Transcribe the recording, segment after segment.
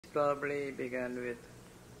probably began with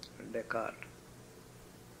Descartes,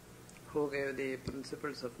 who gave the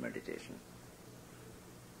principles of meditation.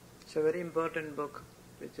 It's a very important book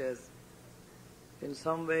which has in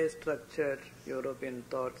some way structured European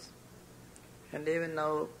thoughts, and even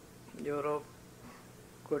now Europe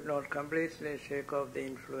could not completely shake off the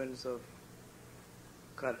influence of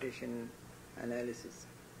Cartesian analysis.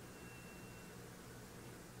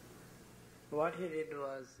 What he did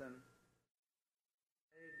was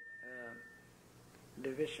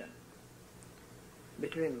division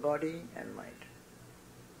between body and mind,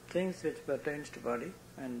 things which pertains to body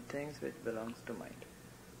and things which belongs to mind.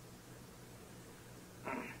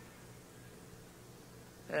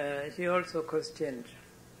 He also questioned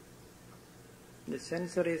the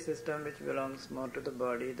sensory system which belongs more to the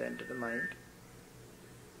body than to the mind,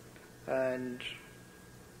 and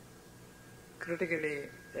critically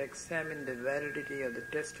examined the validity of the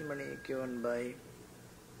testimony given by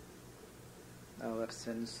our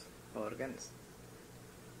sense organs.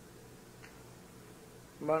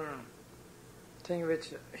 One thing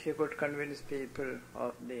which he could convince people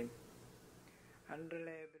of the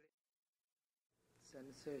unreliable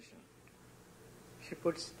sensation, he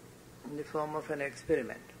puts in the form of an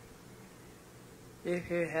experiment. If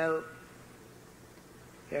you have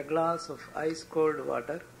a glass of ice cold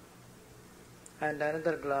water and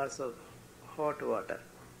another glass of hot water,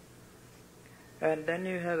 and then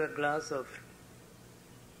you have a glass of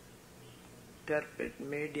turbid,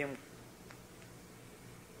 medium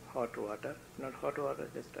hot water, not hot water,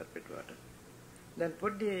 just turbid water. Then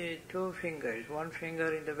put the two fingers, one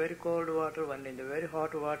finger in the very cold water, one in the very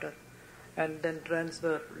hot water, and then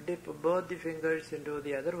dip both the fingers into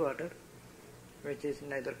the other water, which is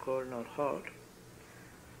neither cold nor hot.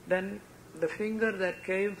 Then the finger that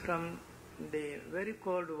came from the very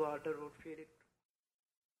cold water would feel it,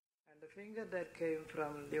 and the finger that came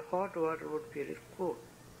from the hot water would feel it cool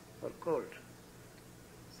or cold.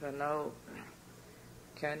 So now,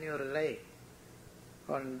 can you rely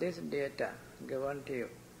on this data given to you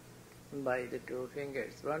by the two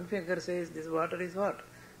fingers? One finger says this water is hot,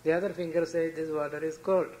 the other finger says this water is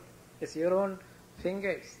cold. It's your own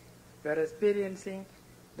fingers. You are experiencing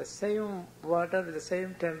the same water with the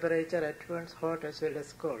same temperature, at once hot as well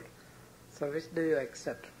as cold. So which do you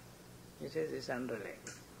accept? He says it's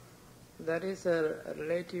unreliable. There is a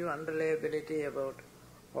relative unreliability about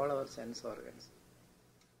all our sense organs.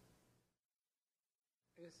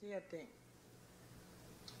 You see a thing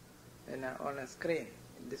on a screen.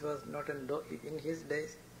 This was not in his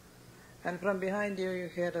days. And from behind you, you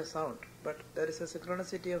hear a sound. But there is a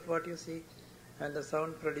synchronicity of what you see and the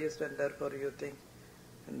sound produced, and therefore you think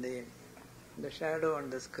the shadow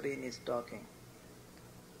on the screen is talking.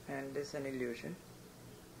 And this is an illusion.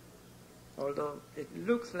 Although it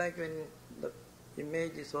looks like when the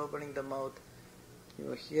image is opening the mouth,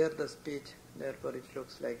 you hear the speech, therefore it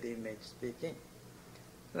looks like the image speaking.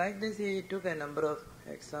 Like this, he took a number of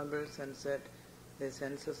examples and said the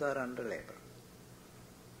senses are unreliable.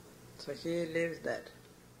 So he leaves that.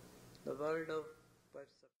 The world of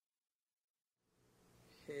perception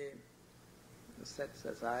he sets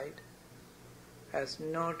aside as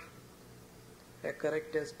not a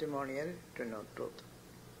correct testimonial to know truth.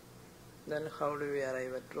 Then how do we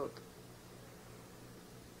arrive at truth?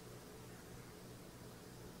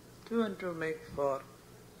 2 and 2 make 4,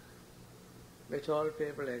 which all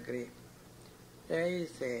people agree. A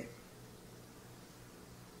is A.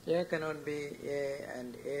 A cannot be A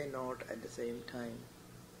and A not at the same time.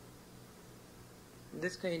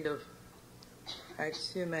 This kind of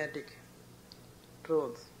axiomatic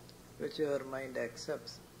truths which your mind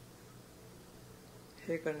accepts,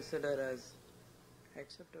 he considers as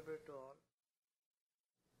acceptable to all.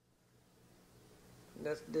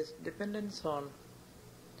 Thus, this depends on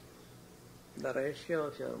the ratio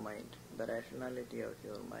of your mind, the rationality of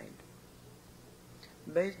your mind.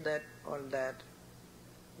 Based on that,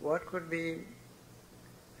 what could be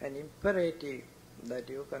an imperative that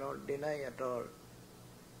you cannot deny at all?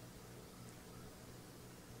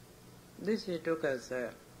 This he took as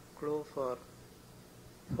a clue for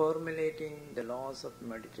formulating the laws of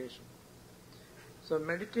meditation. So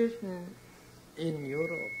meditation in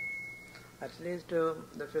Europe, at least to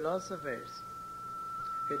the philosophers,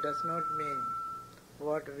 it does not mean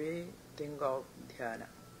what we think of dhyana.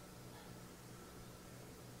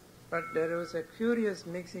 But there was a curious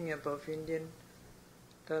mixing up of Indian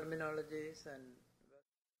terminologies and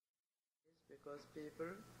because people,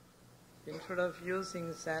 instead of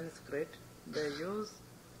using Sanskrit, they use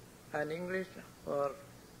an English or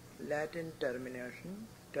Latin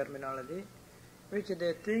terminology, which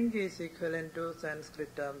they think is equivalent to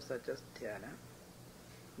Sanskrit terms such as dhyana.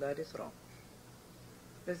 That is wrong.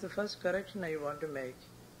 That's the first correction I want to make.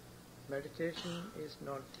 Meditation is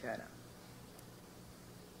not dhyana.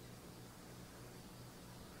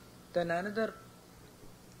 Then another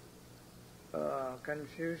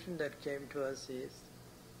confusion that came to us is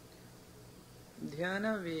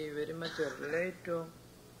dhyana we very much relate to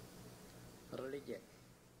religion.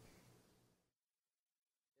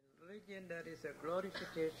 In religion there is a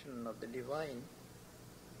glorification of the divine.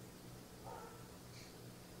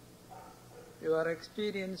 You are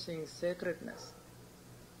experiencing sacredness,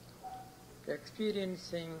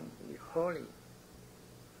 experiencing the holy,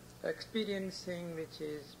 experiencing which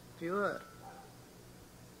is pure.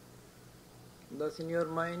 Thus in your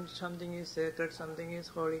mind something is sacred, something is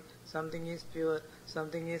holy, something is pure,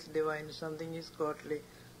 something is divine, something is godly,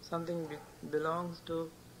 something belongs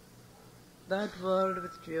to that world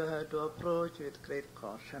which you have to approach with great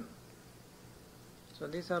caution. So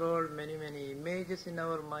these are all many images in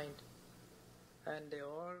our mind, and they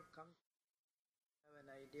all come to have an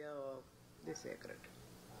idea of the sacred.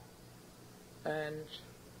 And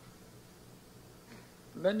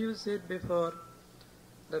when you sit before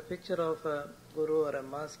the picture of a guru or a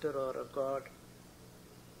master or a god,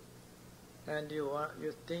 and you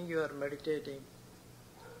think you are meditating,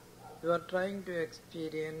 you are trying to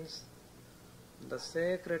experience the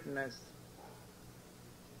sacredness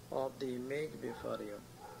of the image before you.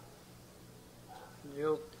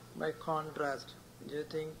 You, by contrast, you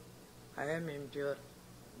think, I am impure,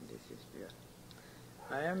 this is pure.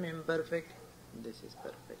 I am imperfect, this is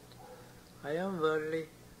perfect. I am worldly,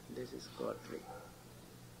 this is godly.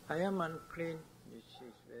 I am unclean, which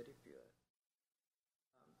is very pure.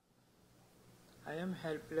 I am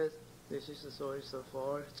helpless, this is the source of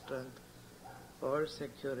all strength, all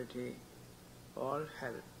security, all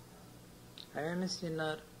help. I am a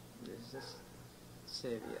sinner, this is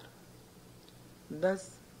Savior.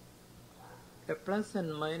 Thus, a plus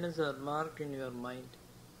and minus are marked in your mind.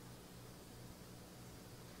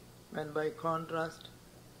 And by contrast,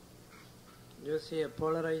 you see a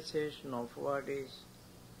polarization of what is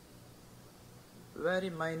very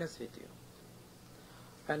minus with you,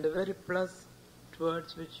 and a very plus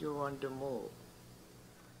towards which you want to move.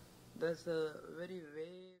 Thus a very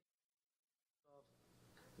wave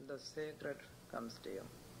of the sacred comes to you.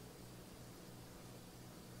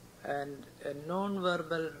 And a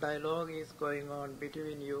non-verbal dialogue is going on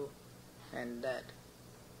between you and that.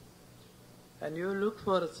 And you look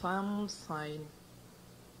for some sign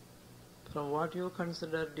from what you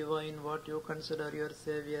consider divine, what you consider your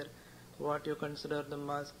Savior, what you consider the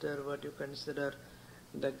Master, what you consider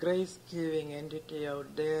the grace-giving entity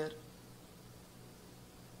out there,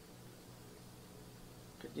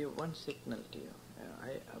 to give one signal to you.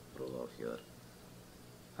 I approve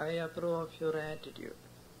of your attitude.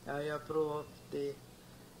 I approve of the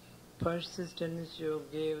persistence you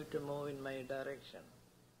gave to move in my direction.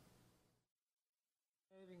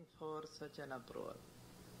 Striving for such an approval.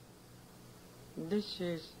 This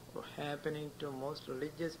is happening to most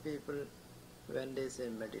religious people when they say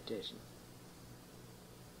meditation.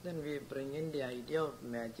 Then we bring in the idea of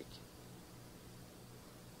magic.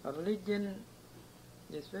 A religion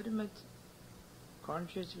is very much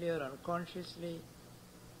consciously or unconsciously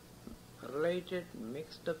related,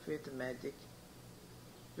 mixed up with magic.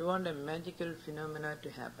 You want a magical phenomena to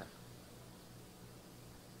happen,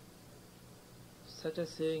 such as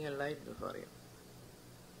seeing a light before you.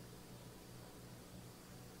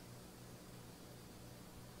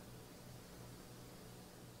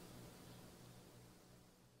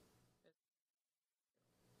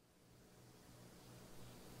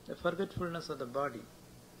 The forgetfulness of the body,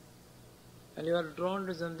 and you are drawn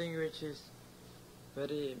to something which is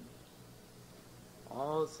very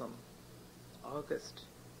awesome, august,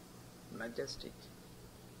 majestic,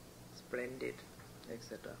 splendid,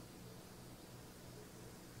 etc.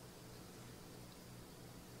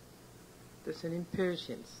 There's an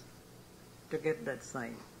impatience to get that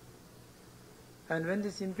sign. And when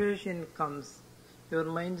this impatience comes, your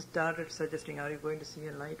mind started suggesting, are you going to see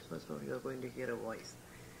a light first, or you are going to hear a voice?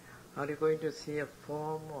 Are you going to see a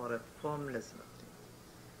form or a formless something?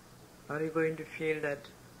 Are you going to feel that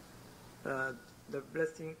the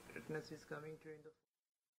blessedness is coming to you in the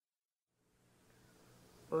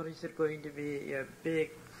or is it going to be a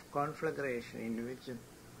big conflagration in which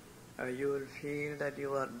you will feel that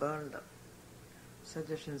you are burned up?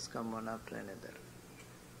 Suggestions come one after another.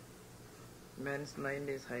 Man's mind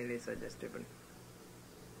is highly suggestible.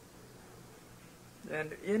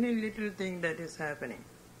 And any little thing that is happening,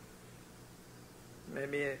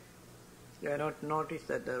 maybe you have not noticed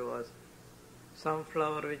that there was some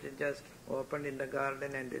flower which is just opened in the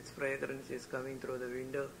garden and its fragrance is coming through the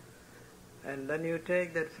window, and then you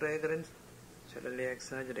take that fragrance, suddenly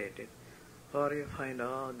exaggerate it, or you find,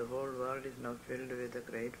 oh, the whole world is now filled with a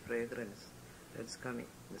great fragrance that's coming.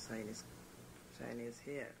 The sign is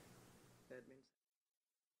here. That means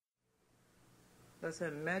that's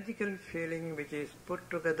a magical feeling which is put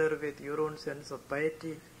together with your own sense of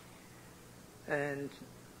piety, and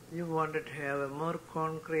you wanted to have a more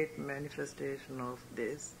concrete manifestation of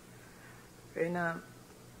this in a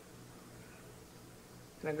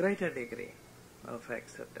greater degree of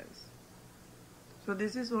acceptance. So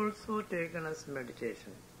this is also taken as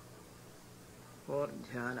meditation or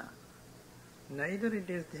dhyana. Neither it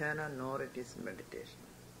is dhyana nor it is meditation.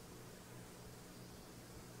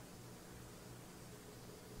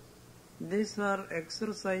 These are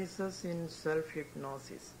exercises in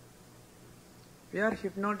self-hypnosis. We are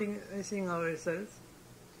hypnotizing ourselves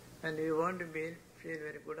and we want to feel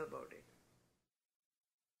very good about it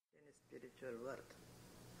in spiritual worth.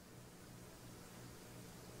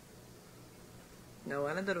 Now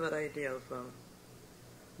another variety of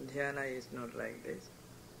dhyana is not like this.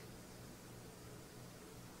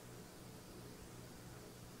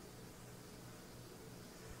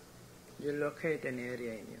 You locate an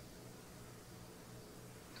area in you,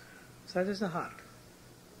 such as the heart,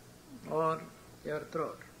 or your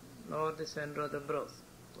throat, or the center of the brows,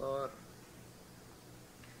 or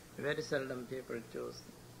very seldom people choose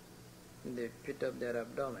the pit of their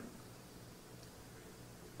abdomen.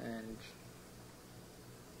 And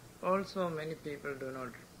also many people do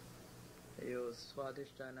not use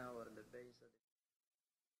Swadhisthana or the base of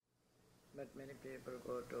the, but many people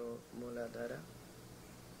go to Mooladhara.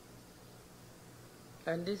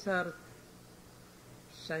 And these are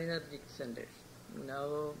synergic centers.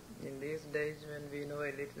 Now, in these days when we know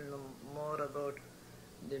a little more about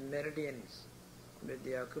the meridians that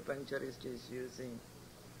the acupuncturist is using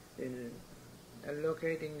in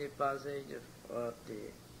locating the passage of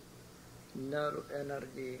the nerve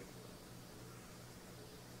energy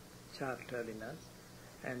charted in us,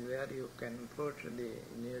 and where you can put the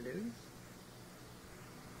needles.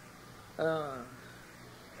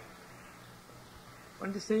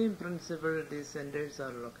 On the same principle, these centers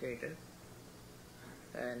are located,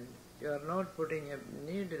 and you are not putting a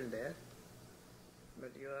needle there, but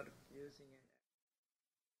you are using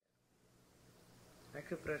an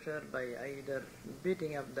acupressure by either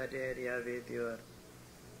beating up that area with your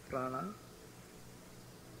prana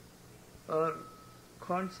or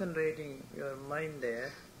concentrating your mind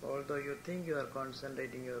there. Although you think you are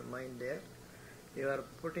concentrating your mind there, you are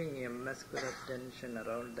putting a muscular tension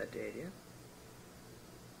around that area.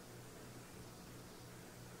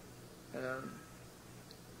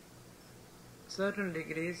 Certain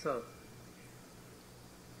degrees of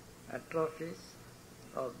atrophies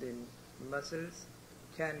of the muscles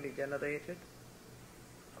can be generated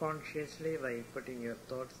consciously by putting your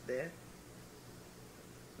thoughts there.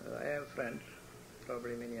 I have a friend,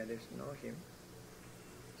 probably many others know him.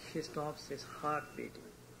 He stops his heart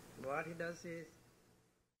beating. What he does is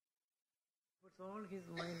puts all his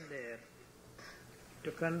mind there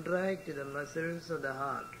to contract the muscles of the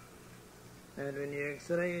heart. And when you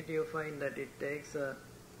X-ray it, you find that it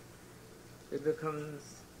becomes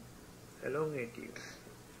elongated,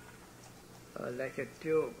 like a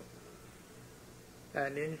tube.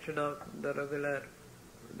 And instead of the regular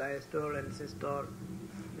diastole and systole,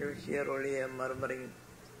 you hear only a murmur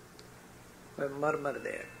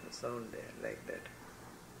there, a sound there, like that.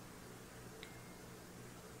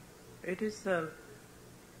 It is a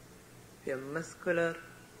muscular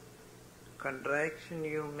contraction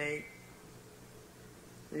you make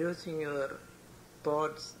using your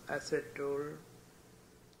thoughts as a tool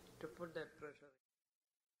to put that pressure.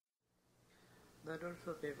 That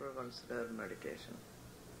also people consider meditation.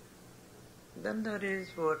 Then there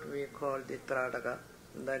is what we call the Tradaka,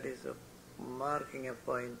 that is marking a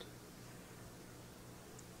point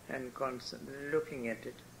and looking at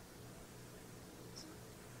it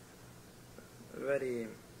very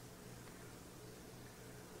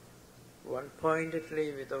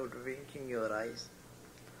one-pointedly without winking your eyes.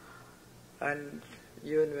 And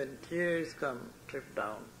even when tears trip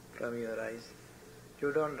down from your eyes,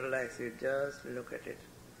 you don't relax, you just look at it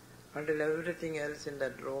until everything else in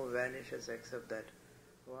that room vanishes except that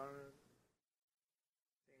one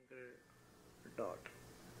single dot.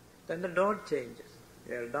 Then the dot changes.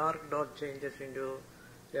 A dark dot changes into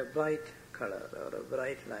a bright color or a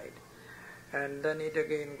bright light. And then it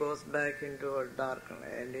again goes back into a dark,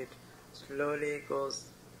 and it slowly goes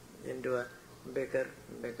into a bigger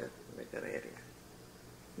area.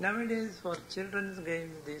 Nowadays, for children's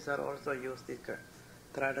games, these are also used. The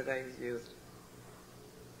Tradaka is used.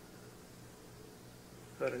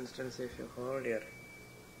 For instance, if you hold your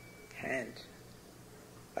hand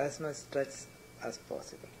as much stretch as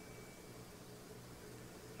possible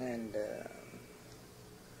and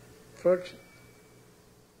put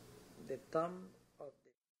the thumb of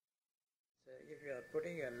the, so if you are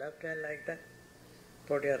putting your left hand like that,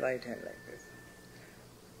 put your right hand like this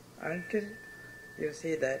until you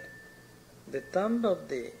see that the thumb of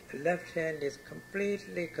the left hand is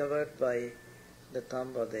completely covered by the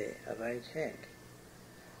thumb of the right hand.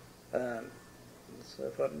 So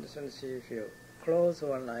for instance, if you close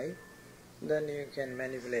one eye, then you can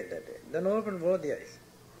manipulate that way. Then open both the eyes.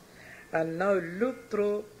 And now look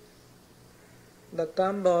through the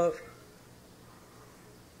thumb of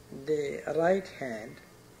the right hand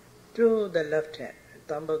to the left hand,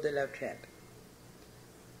 thumb of the left hand.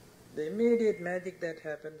 The immediate magic that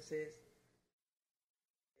happens is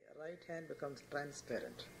the right hand becomes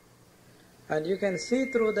transparent. And you can see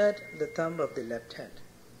through that the thumb of the left hand.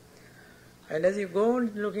 And as you go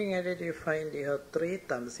on looking at it, you find you have 3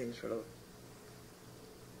 thumbs instead of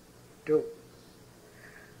 2.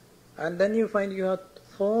 And then you find you have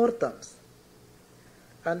 4 thumbs.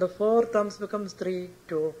 And the 4 thumbs becomes 3,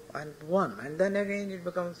 2, and 1. And then again it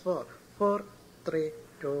becomes 4. 4, 3,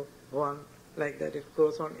 2, 1. Like that it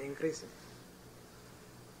goes on increasing.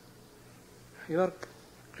 You are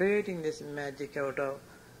creating this magic out of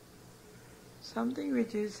something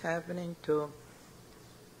which is happening to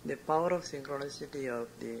the power of synchronicity of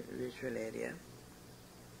the visual area.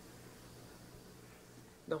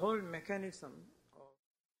 The whole mechanism of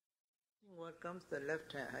what comes the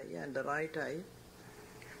left eye and the right eye,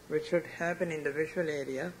 which should happen in the visual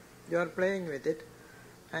area, you are playing with it,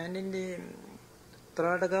 and in the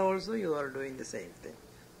Tradaka also you are doing the same thing.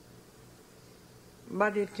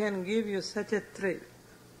 But it can give you such a thrill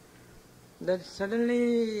that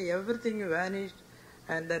suddenly everything vanished,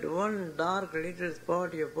 and that one dark little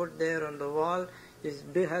spot you put there on the wall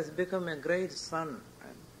has become a great sun,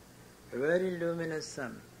 a very luminous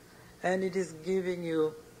sun, and it is giving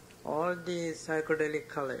you all the psychedelic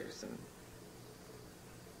colors.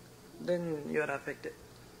 Then you are affected.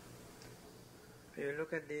 You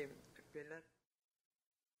look at the pillar,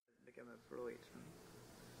 it has become a fluid.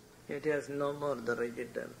 It has no more the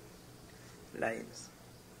rigid lines.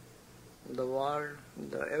 The wall,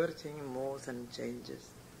 everything moves and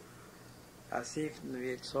changes, as if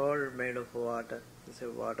it's all made of water. It's a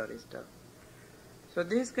watery stuff. So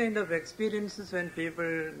these kind of experiences when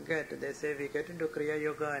people get, they say we get into Kriya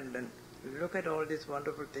Yoga and then look at all these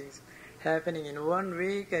wonderful things happening. In 1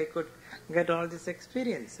 week I could get all these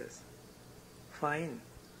experiences. Fine.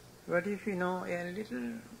 But if you know a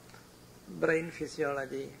little brain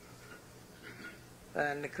physiology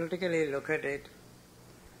and critically look at it,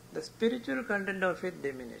 the spiritual content of it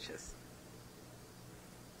diminishes.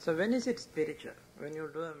 So when is it spiritual? When you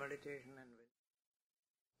do a meditation and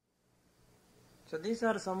so these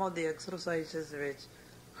are some of the exercises which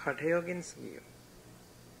Hatha Yogins give.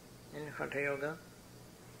 In Hatha Yoga,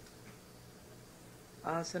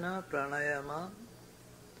 asana, pranayama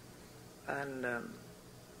and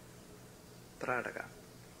Tradaka.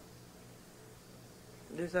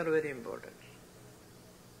 These are very important.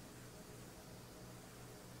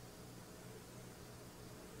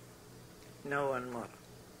 Now one more.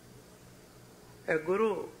 A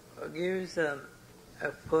guru gives a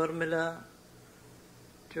formula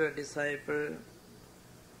to a disciple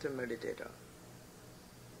to meditate on.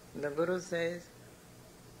 The guru says,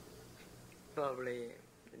 probably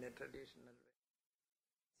in a traditional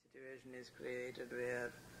way, situation is created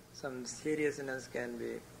where some seriousness can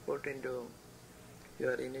be put into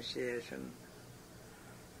your initiation,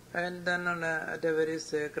 and then at a very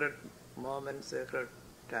sacred moment, sacred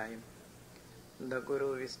time, the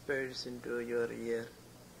Guru whispers into your ear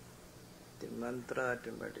the mantra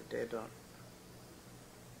to meditate on.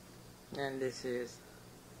 And this is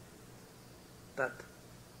Tat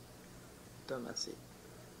Tamasi.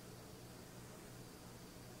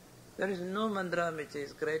 There is no mantra which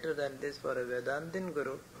is greater than this for a Vedantin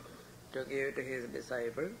Guru to give to his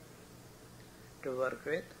disciple to work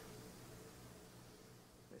with.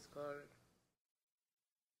 It's called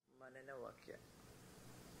Manana Vakya.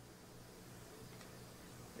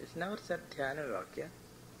 It's never said Dhyana Vakya,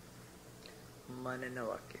 Manana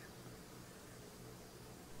Vakya.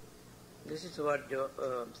 This is what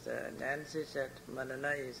Nancy said, Manana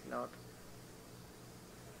is not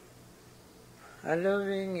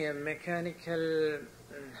allowing a mechanical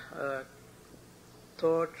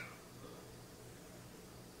thought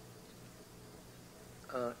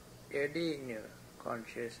eddy in your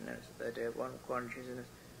consciousness, that one consciousness,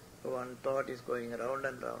 one thought is going round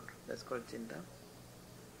and round. That's called Chinta.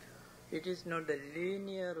 It is not the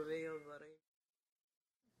linear way of worrying,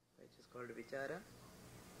 which is called Vichara,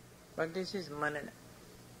 but this is Manana.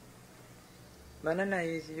 Manana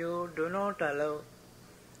is you do not allow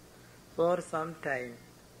for some time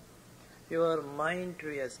your mind to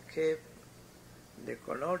escape the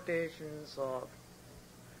connotations of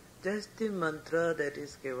just the mantra that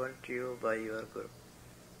is given to you by your Guru.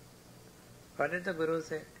 What did the Guru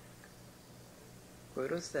say?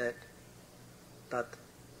 Guru said, Tat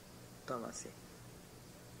Tamasi.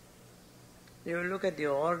 You look at the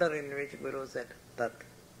order in which Guru said Tat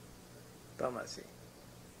Tamasi.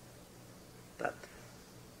 Tat.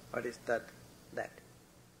 What is Tat? That.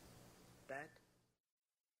 That?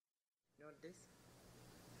 Not this?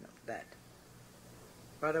 No, that.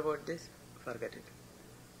 What about this? Forget it.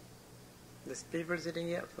 This people sitting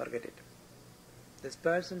here, forget it. This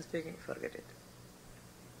person speaking, forget it.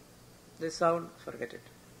 This sound, forget it.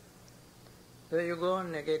 So you go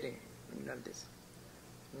on negating, not this,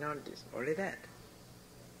 not this, only that.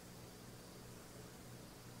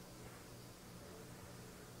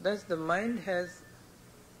 Thus the mind has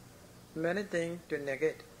many things to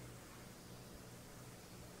negate.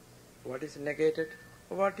 What is negated?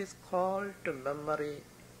 What is called to memory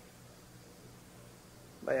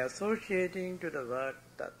by associating to the word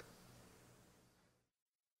Tat.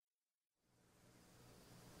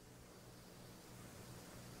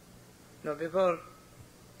 Now before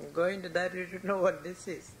going to that, you should know what this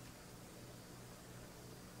is.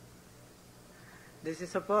 This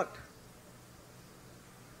is a pot.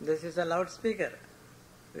 This is a loudspeaker.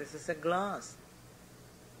 This is a glass.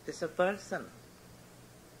 This is a person.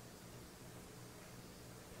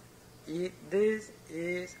 This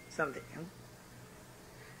is something.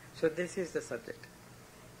 So this is the subject.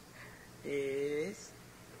 It's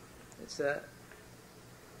a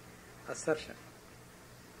assertion.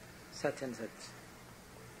 Such and such.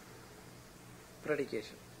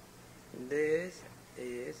 Predication. This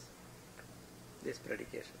is this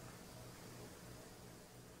predication.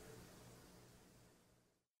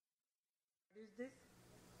 What is this?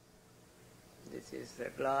 This is a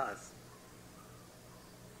glass.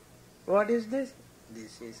 What is this?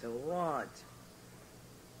 This is a watch.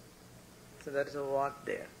 So there is a watch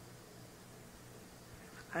there.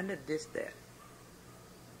 And a this there.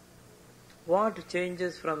 What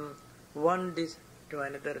changes from one this to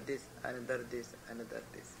another this, another this, another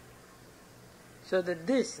this. So the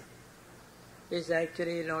this is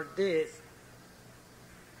actually not this.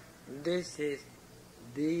 This is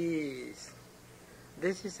this.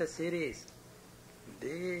 This is a series.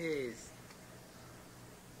 This.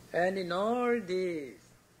 And in all these,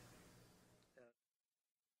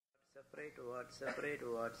 separate what, separate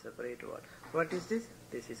what, separate what. What is this?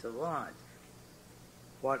 This is a watch.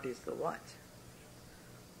 What is the watch?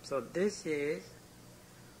 So this is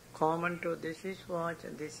common to this is watch,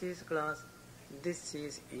 this is glass, this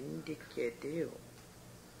is indicative.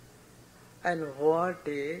 And what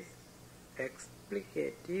is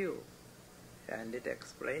explicative? And it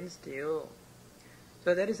explains to you.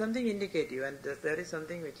 So there is something indicative and there is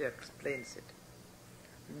something which explains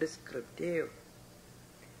it. Descriptive.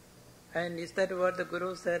 And is that what the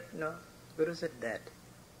Guru said? No. Guru said that.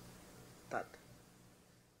 Tat.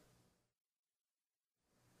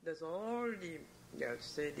 That's all the,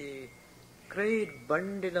 the great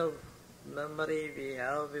bundle of memory we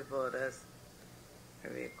have before us.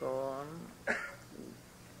 We go on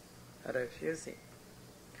refusing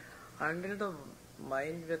until the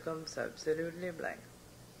mind becomes absolutely blank.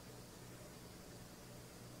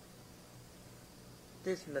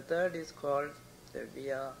 This method is called the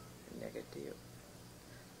via negative.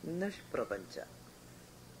 Nishprapancha.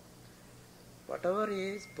 Whatever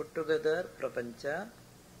is put together, prapancha,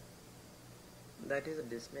 that is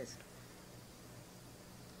dismissed.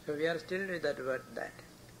 So we are still with that word that.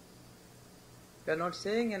 We are not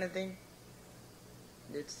saying anything.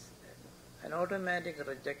 It's an automatic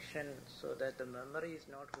rejection so that the memory is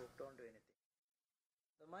not hooked on to anything.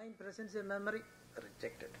 The mind presents a memory,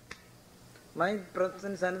 rejected. Mind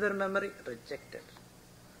presents another memory, rejected.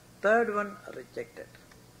 Third one, rejected.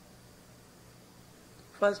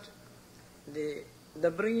 First, the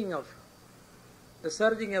bringing of, the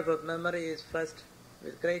surging of a memory is first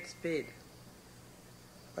with great speed.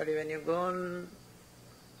 But when you go on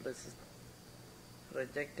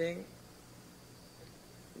rejecting,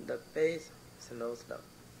 the pace slows down.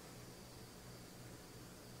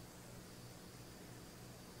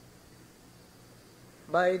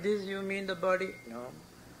 By this you mean the body? No.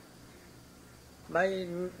 By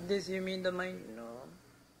this you mean the mind? No.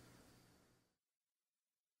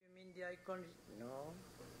 like consciousness? No.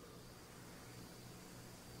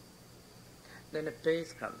 Then a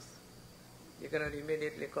pace comes. You cannot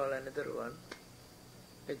immediately call another one,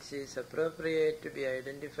 which is appropriate to be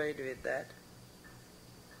identified with that.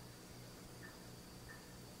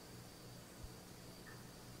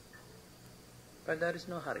 But there is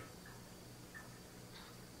no hurry.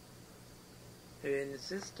 You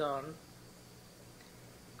insist on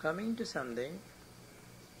coming to something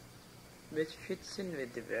which fits in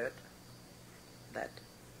with the word that.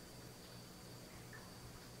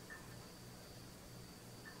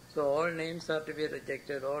 So all names are to be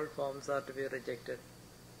rejected, all forms are to be rejected,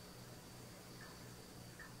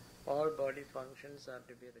 all body functions are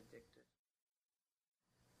to be rejected.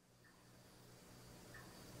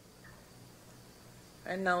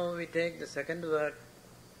 And now we take the second word,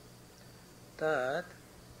 Tat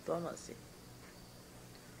Tvamasi.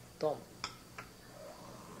 Tom.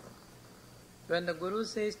 When the Guru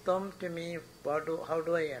says Tom to me, how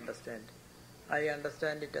do I understand? I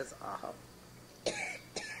understand it as Aham.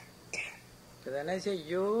 So when I say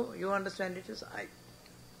you understand it as I.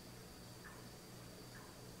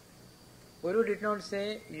 Guru did not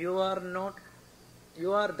say you are not,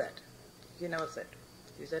 you are that. He never said.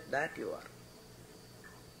 He said that you are.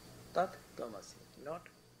 Tat Tvamasi, not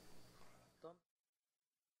Tom.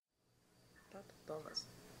 Tat Tvamasi.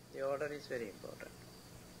 The order is very important.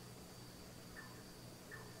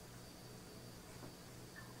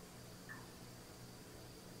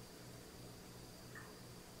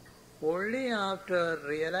 Only after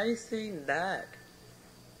realizing that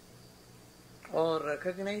or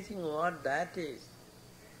recognizing what that is,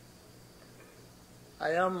 I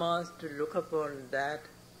am asked to look upon that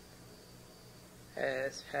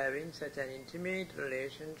as having such an intimate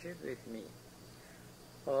relationship with me.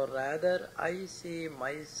 Or rather, I see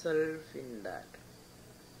myself in that.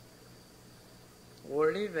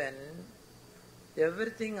 Only when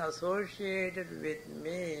everything associated with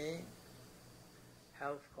me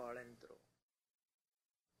have fallen through.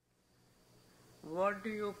 What do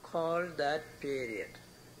you call that period?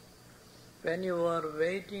 When you are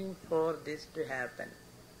waiting for this to happen.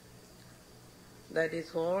 That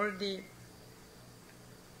is, all the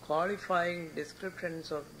qualifying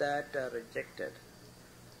descriptions of that are rejected.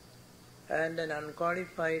 And an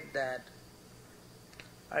unqualified that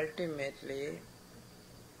ultimately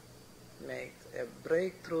makes a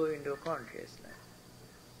breakthrough into consciousness.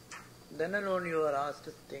 Then alone you are asked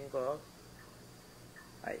to think of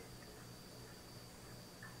I.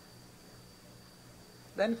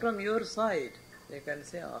 Then from your side you can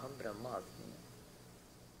say Aham Brahmasmi.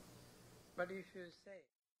 But if you say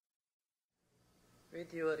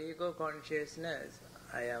with your ego consciousness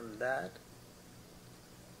I am that,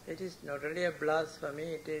 it is not only a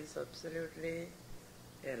blasphemy, it is absolutely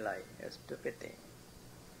a lie, a stupid thing.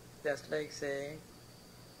 Just like saying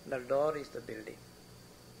the door is the building,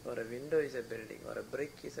 or a window is a building, or a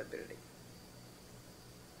brick is a building.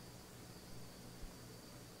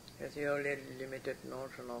 Yes, you only had limited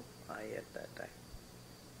notion of I at that time.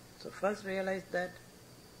 So first realize that,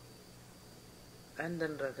 and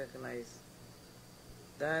then recognize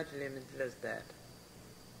that limitless that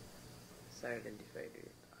is identified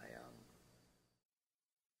with I am.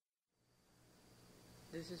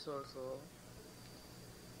 This is also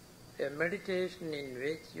a meditation in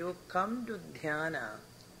which you come to dhyana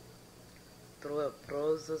through a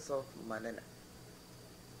process of manana.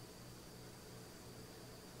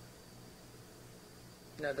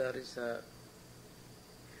 Now this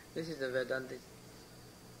is the Vedantic.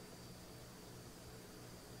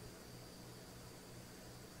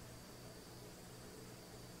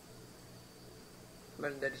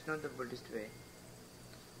 But that is not the Buddhist way,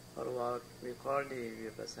 or what we call the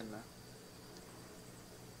Vipassana.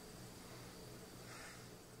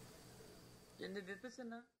 In the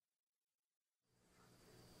Vipassana,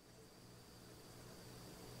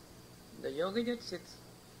 the yogi just sits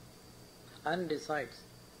and decides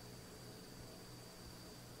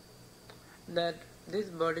that this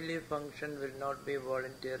bodily function will not be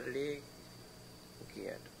voluntarily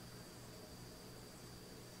geared.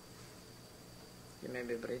 You may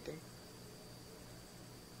be breathing,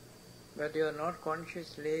 but you are not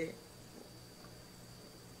consciously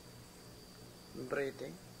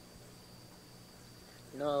breathing.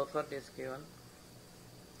 No effort is given,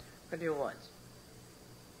 but you watch.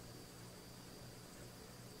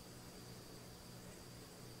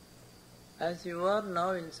 As you are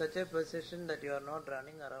now in such a position that you are not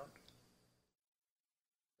running around,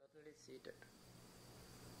 totally seated.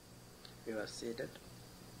 You are seated.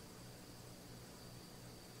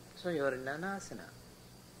 So you are in an asana.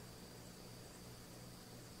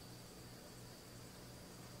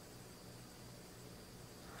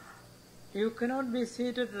 You cannot be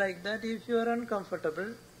seated like that if you are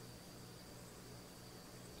uncomfortable.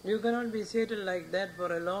 You cannot be seated like that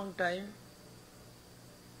for a long time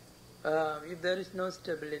if there is no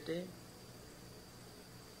stability.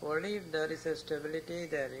 Only if there is a stability,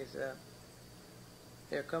 there is a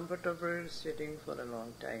comfortable sitting for a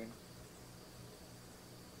long time.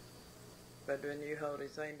 But when you have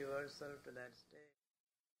resigned yourself to that state,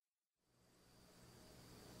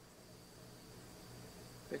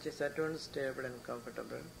 which is at once stable and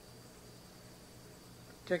comfortable,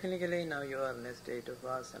 technically now you are in a state of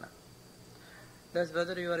asana. Thus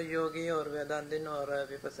whether you are a yogi or Vedantin or a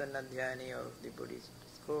Vipassana Dhyani or the Buddhist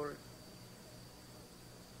school,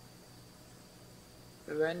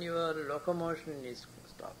 when your locomotion is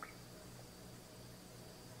stopped,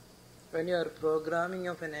 when your programming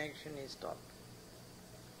of an action is stopped,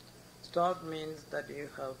 stop means that you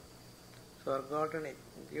have forgotten it,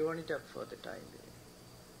 given it up for the time being.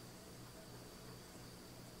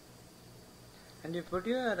 And you put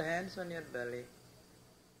your hands on your belly.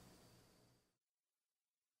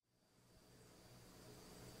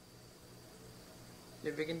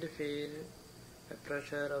 You begin to feel a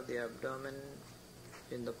pressure of the abdomen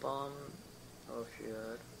in the palm of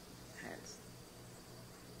your hands.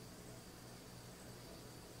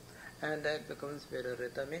 And that becomes very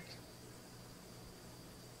rhythmic.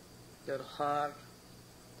 Your heart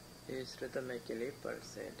is rhythmically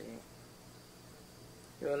pulsating.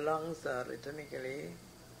 Your lungs are rhythmically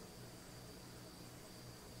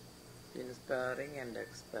inspiring and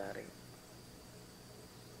expiring.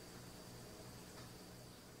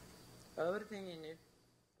 Everything in it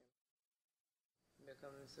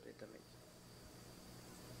becomes rhythmic.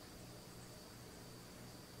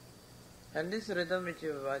 And this rhythm which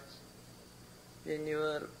you watch in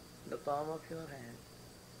the palm of your hand,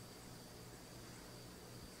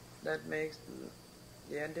 that makes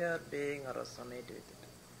the entire being resonate with it.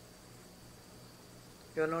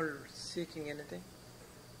 You are not seeking anything.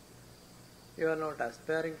 You are not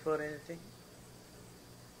aspiring for anything.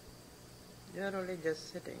 You are only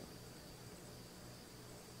just sitting.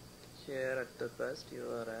 Here at the first you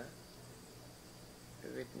are a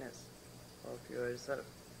witness of yourself.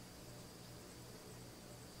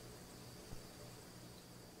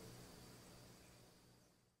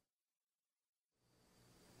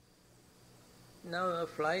 Now a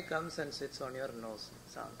fly comes and sits on your nose.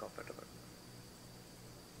 It's uncomfortable.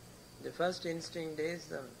 The first instinct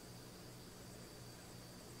is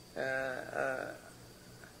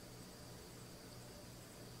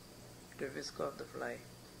to whisk off the fly.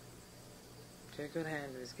 Take your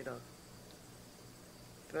hand, whisk it off.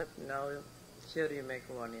 But now here you make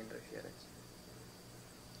one interference.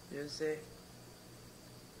 You say,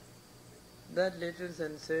 that little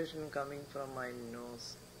sensation coming from my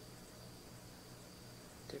nose,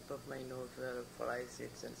 tip of my nose where a fly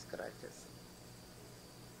sits and scratches,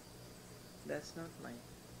 that's not mine.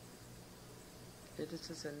 It is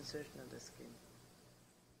a sensation of the skin.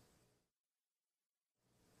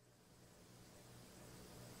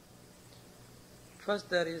 First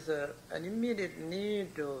there is an immediate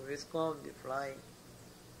need to whisk off the fly,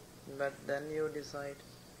 but then you decide.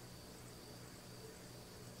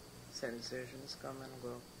 Sensations come and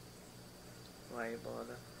go. Why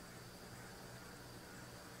bother?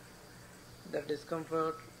 The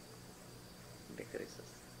discomfort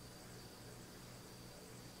decreases.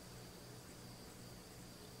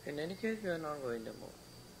 In any case, you are not going to move.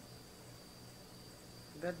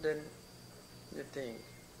 But then you think,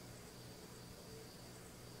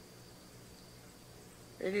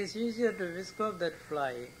 it is easier to whisk off that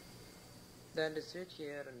fly than to sit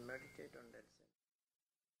here and meditate on that sin.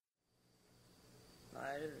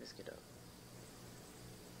 I will whisk it off.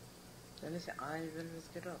 Then you say, I will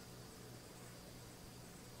whisk it off.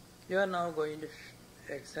 You are now going to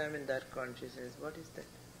examine that consciousness. What is that?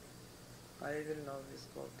 I will now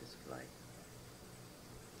whisk off this fly.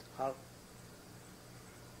 How?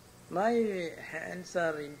 My hands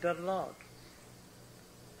are interlocked.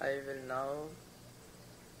 I will now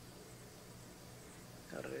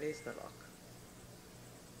release the lock.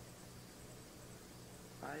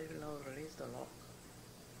 I will now release the lock.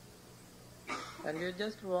 And you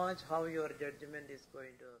just watch how your judgment is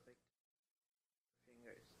going to affect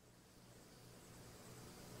fingers.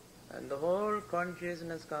 And the whole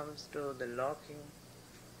consciousness comes to the locking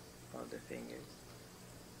of the fingers.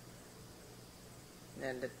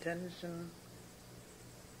 And the tension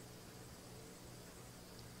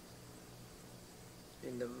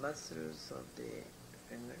in the muscles of the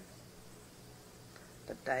fingers,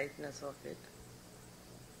 the tightness of it.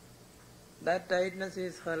 That tightness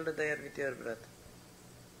is held there with your breath.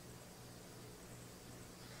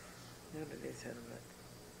 release your breath.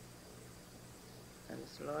 And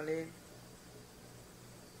slowly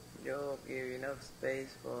you give enough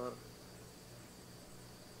space for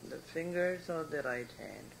the fingers of the right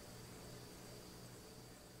hand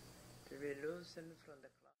to be loosened from the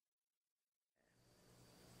cloth.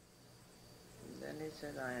 Then he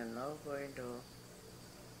said, I am now going to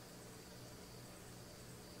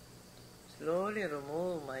slowly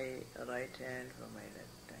remove my right hand from my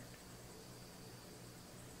left hand.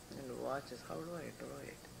 And watch us, how do I do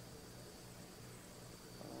it?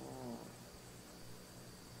 Oh,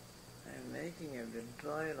 I am making a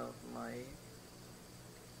withdrawal of my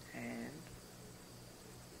hand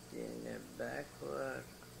in a backward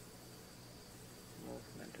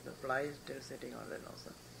movement. The fly is still sitting on the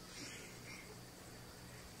nozzle.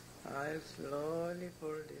 I'll slowly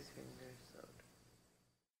pull these fingers out.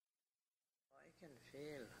 I can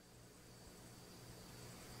feel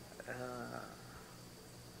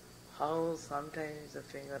how sometimes the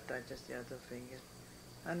finger touches the other finger.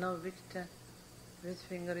 And now which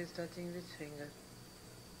finger is touching which finger?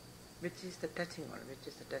 Which is the touching one? Which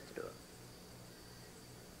is the touched one?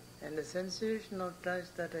 And the sensation of touch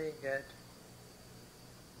that I get,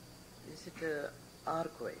 is it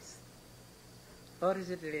arcwise? Or is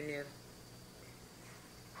it linear?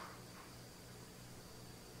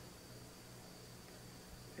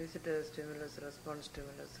 Is it a stimulus, response,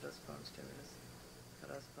 stimulus, response, stimulus,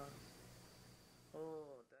 response?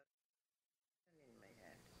 Oh, that's in my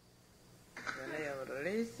hand. When I am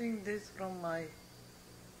releasing this from my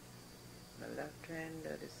left hand,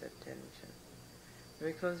 there is a tension.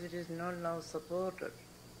 Because it is not now supported.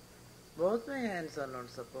 Both my hands are not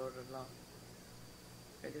supported now.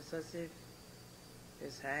 It is as if it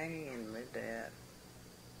is hanging in mid-air.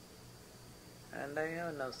 And I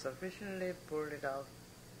have now sufficiently pulled it out.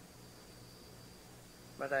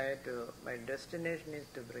 But my destination is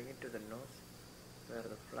to bring it to the nose, where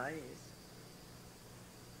the fly is.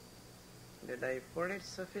 Did I pull it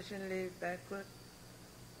sufficiently backward?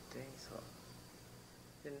 I think so.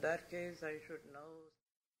 In that case, I should now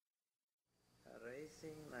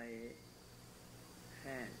raising my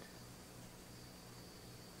hand.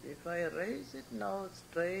 If I raise it now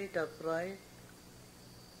straight upright,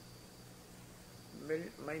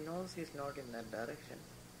 my nose is not in that direction.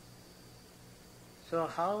 So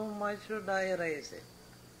how much should I raise it?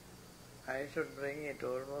 I should bring it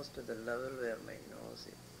almost to the level where my nose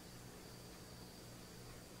is.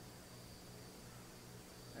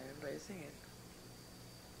 I am raising it.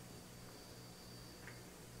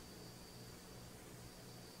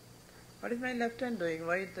 What is my left hand doing?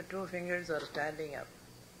 Why the two fingers are standing up?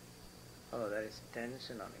 Oh, there is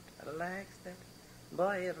tension on it. Relax that.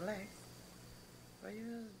 Boy, relax. Why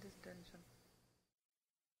is this tension?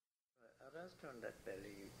 Rest on that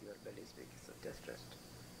belly, your belly is big, so just rest.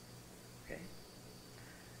 Okay?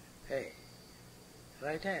 Hey,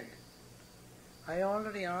 right hand. I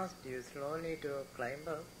already asked you slowly to climb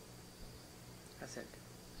up. I said,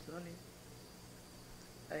 slowly.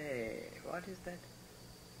 Hey, what is that?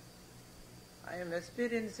 I am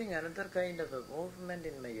experiencing another kind of a movement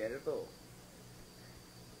in my elbow.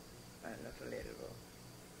 Little elbow.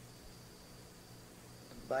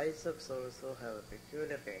 The biceps also have a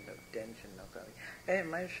peculiar kind of tension now coming. Hey,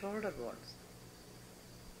 my shoulder bones.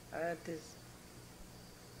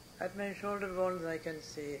 At my shoulder bones I can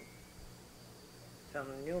see some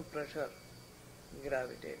new pressure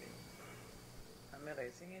gravitating. Am I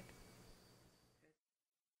raising it?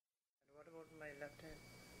 And what about my left hand?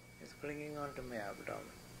 It's clinging onto my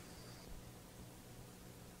abdomen.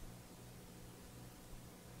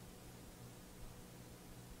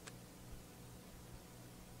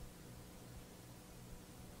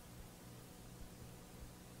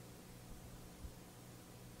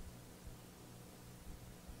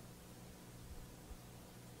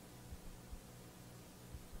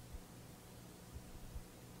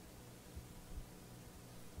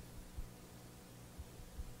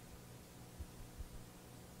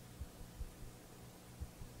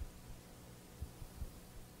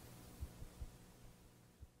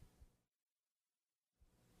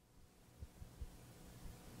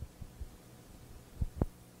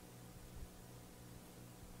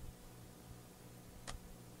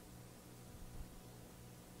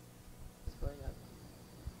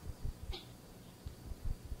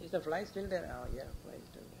 Is the fly still there? Oh yeah, fly is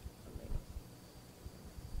still there. Amazing.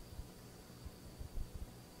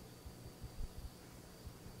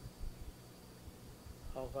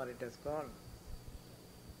 How far it has gone?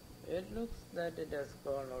 It looks that it has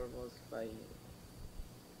gone almost by 6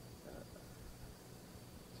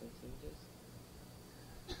 inches.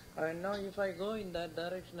 And now if I go in that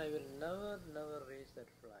direction, I will never reach that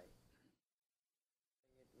fly.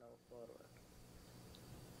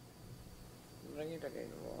 bring it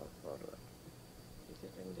again more forward. Is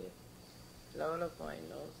it in the level of my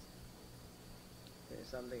nose? Maybe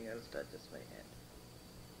something else touches my hand,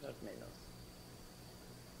 not my nose.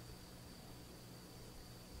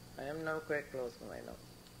 I am now quite close to my nose.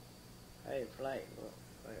 Hey, fly, go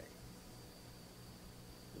away.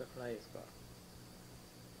 The fly is gone.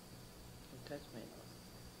 You touch my nose.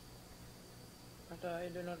 But I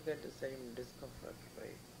do not get the same discomfort by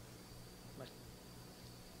much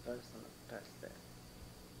personal touch there.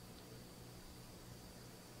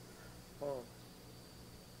 Oh,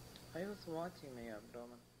 I was watching my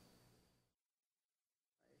abdomen.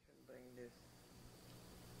 I should bring this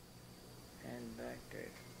hand back to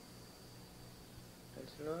it. And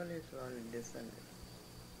slowly descend it.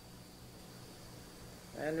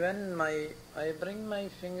 And when I bring my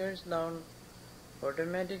fingers down,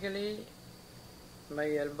 automatically my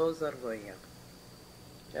elbows are going up.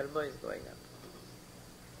 Elbow is going up.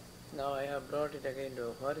 Now I have brought it again to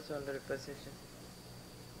a horizontal position.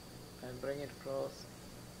 I bring it closer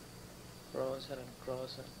and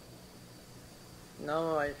closer.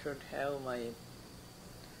 Now I should have my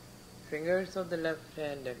fingers of the left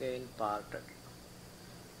hand again parted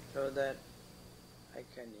so that I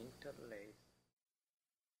can interlace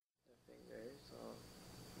the fingers of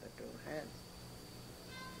the two hands.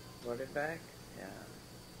 Got it back? Yeah.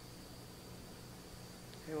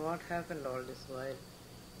 Hey, what happened all this while?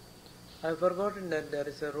 I've forgotten that there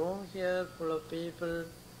is a room here full of people.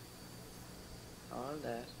 All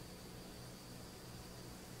that.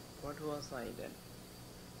 What was I then?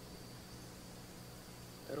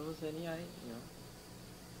 There was any I? No.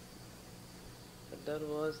 But there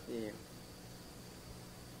was the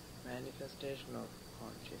manifestation of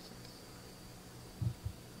consciousness.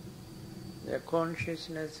 The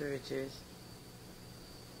consciousness which is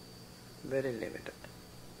very limited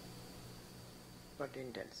but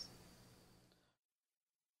intense.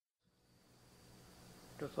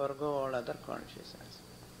 To forgo all other consciousness.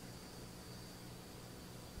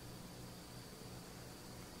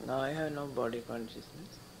 Now I have no body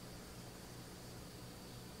consciousness.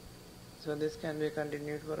 So this can be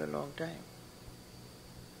continued for a long time.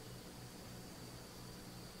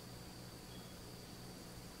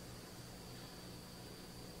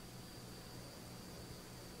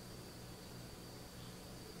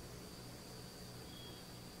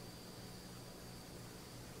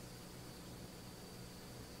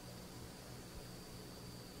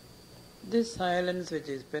 This silence which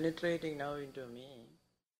is penetrating now into me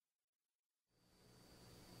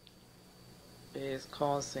is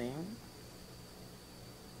causing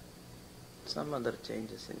some other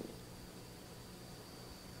changes in me.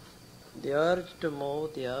 The urge to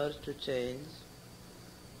move, the urge to change,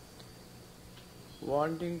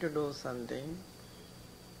 wanting to do something,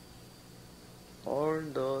 all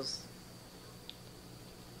those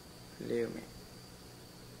leave me.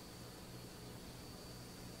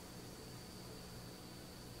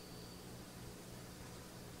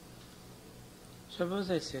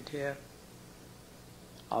 Suppose I sit here,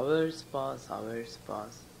 hours pass,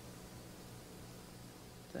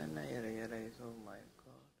 then I realize, oh my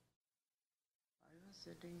God, I was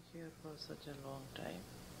sitting here for such a long time.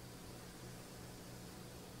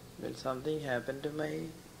 Will something happen to my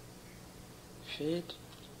feet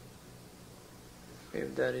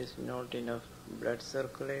if there is not enough blood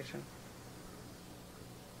circulation?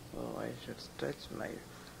 Oh, I should stretch my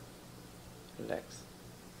legs.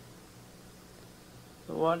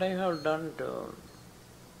 So what I have done to,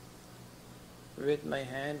 with my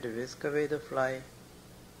hand, to whisk away the fly,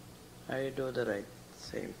 I do the right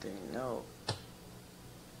same thing now.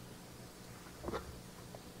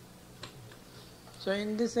 So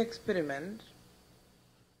in this experiment,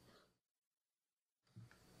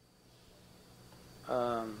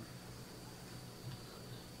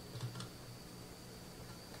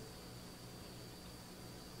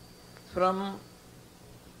 from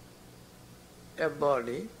a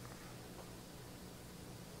body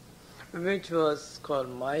which was called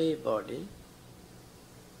my body,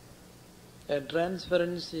 a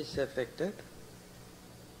transference is effected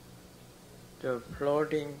to a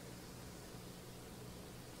floating,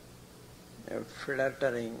 a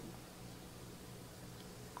fluttering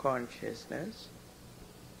consciousness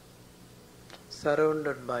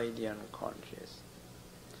surrounded by the unconscious.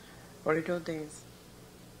 What are two things?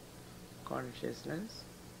 Consciousness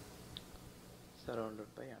surrounded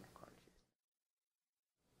by unconscious.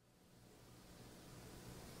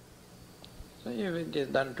 So if it is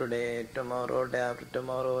done today, tomorrow, day after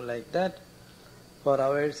tomorrow, like that, for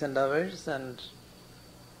hours and hours, and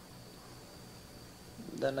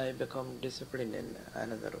then I become disciplined in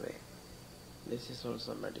another way. This is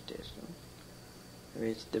also meditation.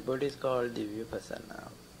 which the Buddhists call the Vipassana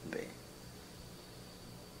way.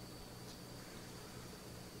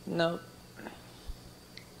 Now,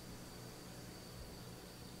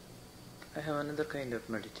 I have another kind of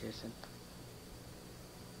meditation.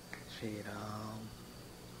 Sri Ram,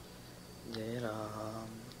 Jai Ram,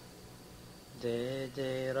 Jai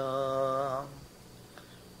Jai Ram,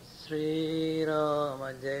 Sri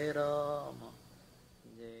Rama Jai Rama,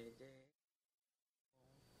 Jai Jai,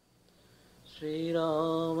 Sri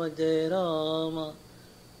Rama Jai Rama,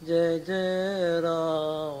 Jai Jai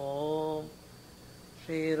Ram,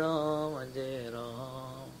 Sri Rama Jai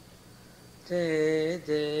Ram, Jai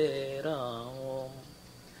Jai Ram,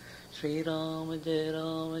 Sri Rama Jai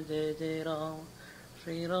Rama, Jai Jai Ram,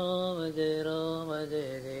 Sri Rama Jai Rama,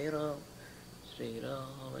 Jai Jai Ram, Sri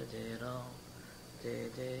Rama Jai Ram, Jai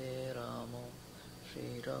Jai Ram,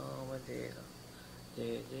 Sri Rama Jai Ram,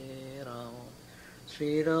 Jai Jai Ram,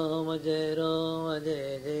 Sri Rama Jai Rama,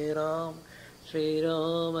 Jai Jai Ram, Sri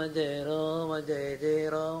Rama Jai Rama, Jai Jai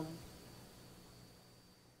Ram.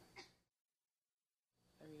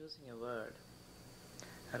 I'm using a word,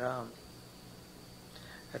 Ram,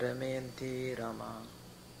 Ramayanti Rama.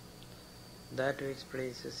 That which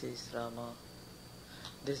pleases is Rama.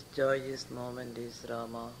 This joyous moment is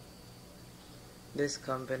Rama. This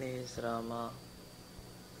company is Rama.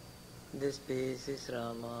 This peace is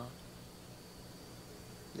Rama.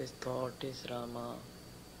 This thought is Rama.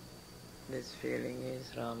 This feeling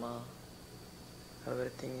is Rama.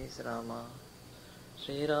 Everything is Rama.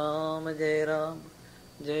 Sri Rama Jai Ram,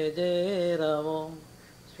 Jai Jai Ram,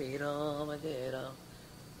 Sri Rama Jai Ram,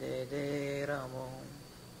 Jai Jai Ram.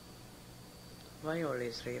 Why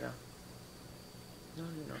only Sri Ram? No,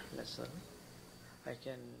 not necessarily. I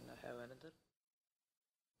can have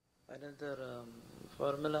another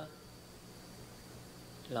formula.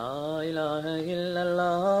 La ilaha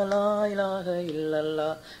illallah, la ilaha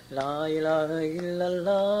illallah, la ilaha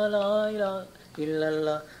illallah, la ilaha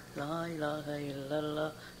illallah, la ilaha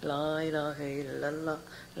illallah, la ilaha illallah,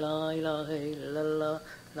 la ilaha illallah,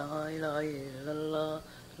 la ilaha illallah,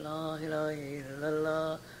 la ilaha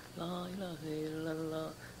illallah, la ilaha illallah,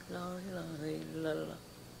 la ilaha illallah.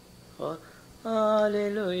 Or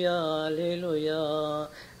Hallelujah, Hallelujah,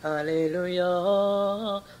 Hallelujah,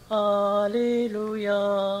 Hallelujah,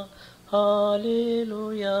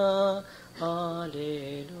 Hallelujah,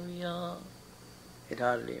 Hallelujah. It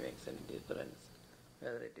hardly makes any difference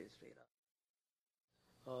whether it is Sri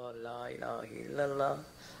Ram or La ilaha illallah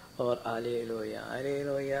or Hallelujah,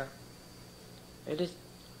 Hallelujah. It is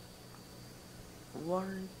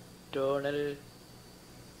one tonal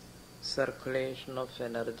circulation of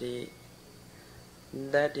energy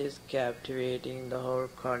that is captivating the whole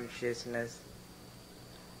consciousness,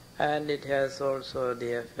 and it has also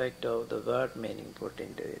the effect of the word meaning put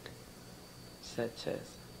into it, such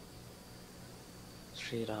as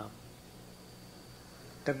Sri Ram,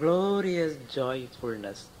 the glorious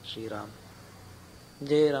joyfulness, Sri Ram,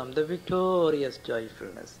 Jai Ram, the victorious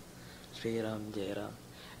joyfulness, Sri Ram, Jai Ram,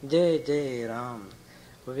 Jai Jai Ram,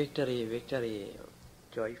 victory, victory,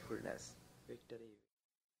 joyfulness, victory.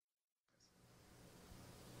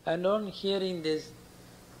 And on hearing this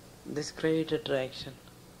great attraction,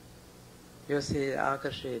 you see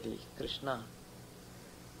Akarshedi, Krishna,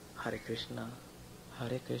 Hare Krishna,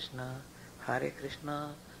 Hare Krishna, Hare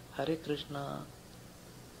Krishna, Hare Krishna.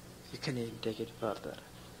 You can even take it further.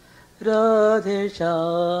 Radhe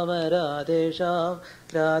Sham, Radhe Sham,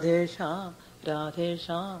 Radhe Sham, Radhe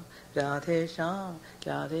Sham, Radhe Sham,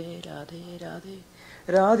 Radhe Radhe Radhe.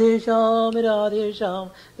 Radhe Sham, Radhe Sham,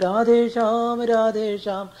 Radhe Sham, Radhe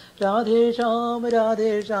Sham, Radhe Sham,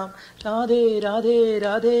 Radhe Sham, Radhe Radhe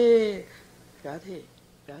Radhe, Radhe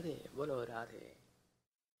Radhe, bolo Radhe.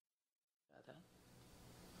 Radha.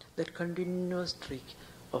 That continuous streak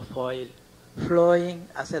of oil flowing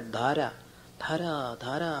as a dhara, dhara,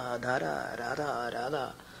 dhara, dhara, radha,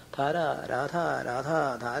 radha, dhara, radha,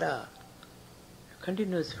 radha, dhara.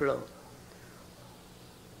 Continuous flow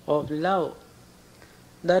of love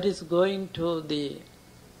that is going to the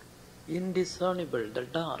indiscernible, the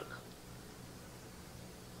dark,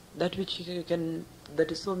 that which you can,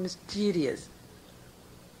 that is so mysterious.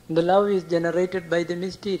 The love is generated by the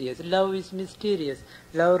mysterious. Love is mysterious.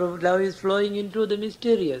 Love is flowing into the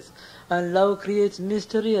mysterious, and love creates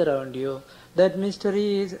mystery around you. That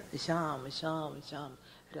mystery is Sham, Sham, Sham,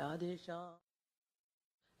 Radhe Sham.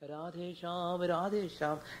 Radhe Sham, Radhe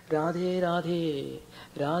Sham, Radhe Radhe,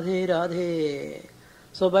 Radhe Radhe.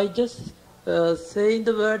 So by just saying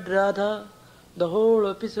the word Radha, the whole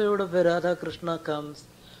episode of Radha Krishna comes,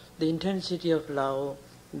 the intensity of love,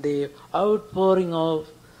 the outpouring of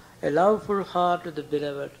a loveful heart to the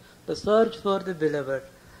beloved, the search for the beloved,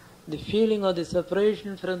 the feeling of the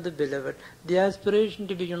separation from the beloved, the aspiration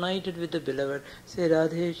to be united with the beloved. Say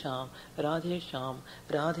Radhe Shyam, Radhe Shyam,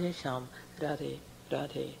 Radhe Shyam, Radhe,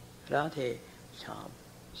 Radhe, Radhe Shyam.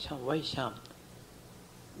 Shyam. Why Shyam?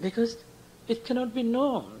 Because it cannot be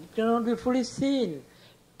known, it cannot be fully seen.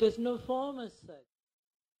 There is no form as such.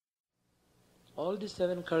 All the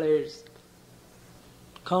 7 colors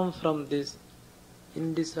come from this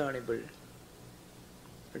indiscernible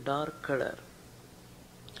dark color.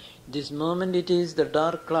 This moment it is the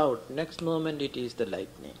dark cloud, next moment it is the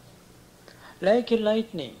lightning. Like a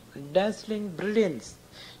lightning, dazzling brilliance,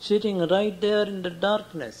 sitting right there in the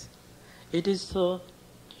darkness. It is so,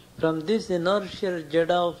 from this inertial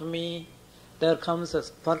jada of me, there comes a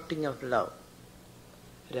spurting of love.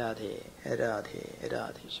 Radhe, Radhe,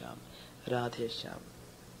 Radhe Shyam, Radhe Shyam.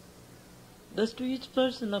 Thus to each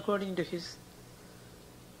person according to his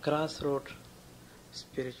crossroad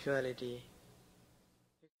spirituality,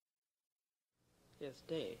 a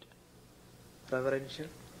state, reverential,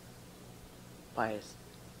 pious,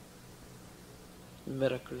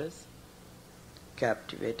 miraculous,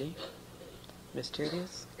 captivating,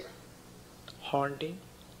 mysterious, haunting,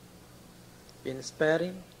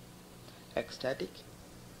 inspiring, ecstatic.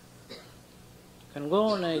 Can go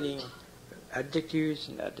on adding adjectives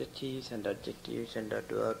and adjectives and adjectives and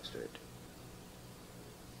adverbs to it.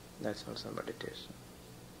 That's also meditation.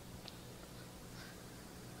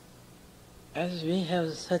 As we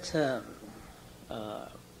have such a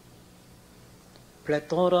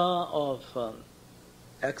plethora of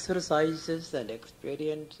exercises and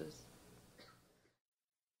experiences,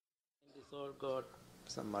 this all got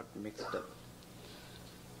somewhat mixed up.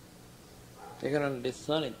 We cannot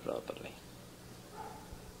discern it properly.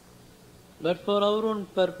 But for our own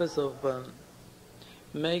purpose of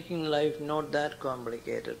making life not that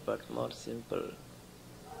complicated but more simple,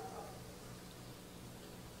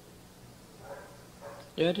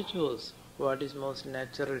 you have to choose what is most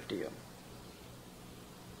natural to you.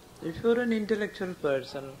 If you are an intellectual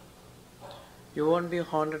person, you won't be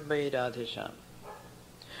haunted by Radhe Shyam.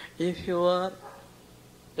 If you are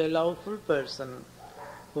a loveful person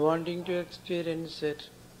wanting to experience it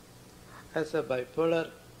as a bipolar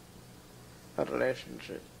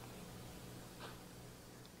relationship,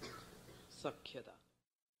 Sakhyata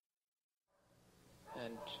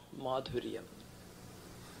and Madhuryam.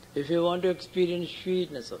 If you want to experience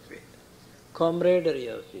sweetness of it, camaraderie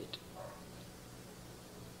of it,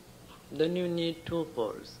 then you need 2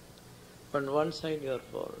 poles. On one side your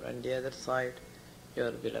pole, and the other side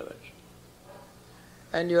your beloved.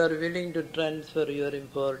 And you are willing to transfer your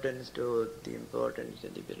importance to the importance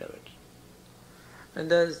of the beloved. And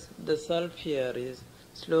thus the self here is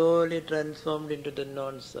slowly transformed into the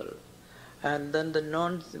non-self. And then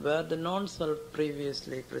where the non-self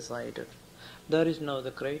previously presided, there is now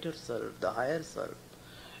the greater self, the higher self.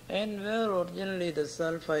 And where originally the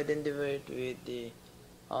self identified with the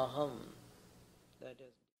aham, that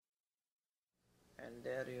is, and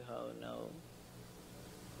there you have now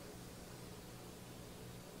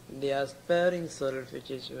the aspiring self which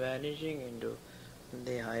is vanishing into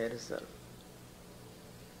the higher self.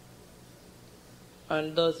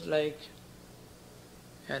 And thus like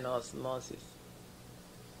an osmosis,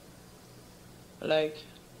 like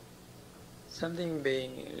something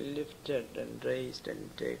being lifted and raised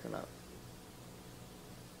and taken up,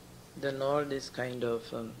 then all this kind of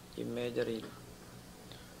imagery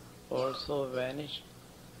also vanish.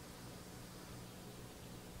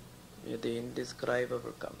 The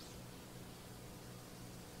indescribable comes.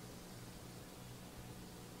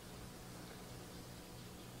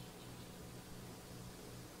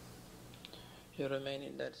 You remain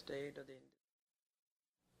in that state of the.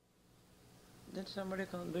 Then somebody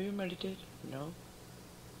comes, do you meditate? No.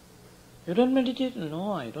 You don't meditate?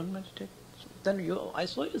 No, I don't meditate. Then I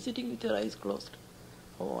saw you sitting with your eyes closed.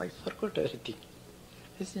 Oh, I forgot everything.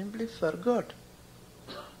 I simply forgot.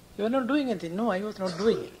 You are not doing anything. No, I was not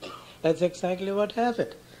doing it. That's exactly what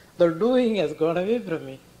happened. The doing has gone away from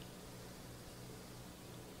me.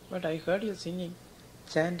 But I heard you singing,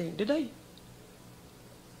 chanting. Did I?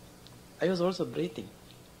 I was also breathing.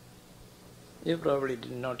 You probably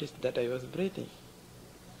didn't notice that I was breathing.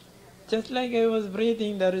 Just like I was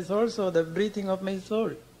breathing, there is also the breathing of my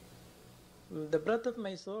soul. The breath of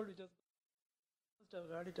my soul, which was, must have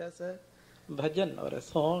heard it as a bhajan or a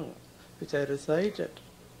song, which I recited.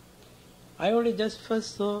 I only just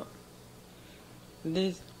first saw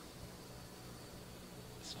these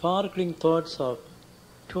sparkling thoughts of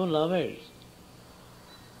 2 lovers.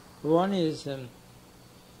 One is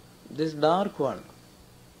this dark one,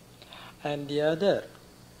 and the other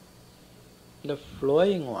the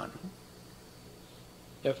flowing one.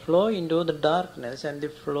 A flow into the darkness, and the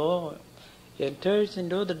flow enters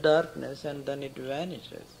into the darkness and then it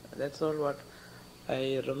vanishes. That's all what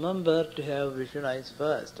I remember to have visualized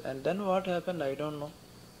first. And then what happened, I don't know.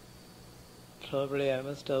 Probably I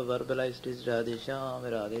must have verbalized this Radhesham,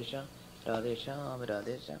 Radhesham, Radhesham,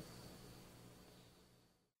 Radhesham.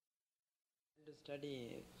 To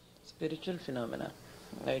study spiritual phenomena,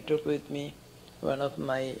 I took with me one of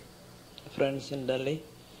my friends in Delhi.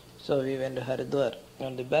 So we went to Haridwar.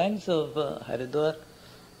 On the banks of Haridwar,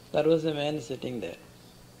 there was a man sitting there.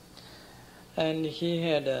 And he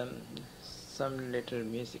had some little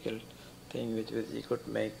musical thing which he could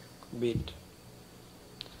make beat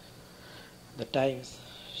the times.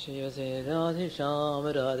 She was saying, Radhe Sham,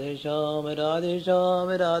 Radhe Sham, Radhe Sham,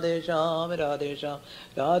 Radhe Sham, Radhe Sham,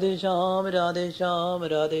 Radhe Sham, Radhe Sham,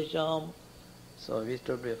 Radhe Sham. So we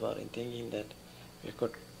stood before him thinking that we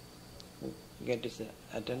could get his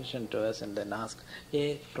attention to us and then ask,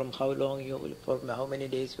 hey, from how long for how many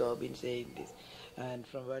days you have been saying this, and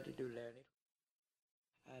from where did you learn it,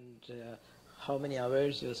 and how many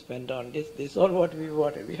hours you spent on this. This is all what we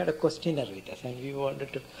wanted. We had a questionnaire with us and we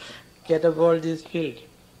wanted to get up all this field.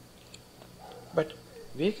 But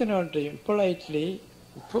we cannot politely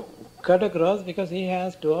cut across because he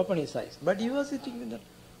has to open his eyes. But he was sitting with the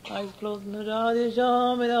eyes closed. Radhe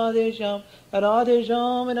Sham, Radhe Sham, Radhe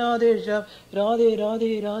Sham, Radhe Sham, Radhe,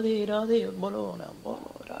 Radhe, Radhe, Radhe, Bolo na,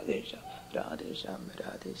 Bolo, Radhe Sham, Radhe Sham,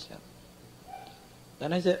 Radhe Sham.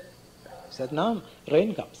 Then I said, Satnam,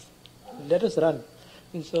 rain comes. Let us run.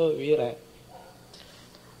 And so we ran.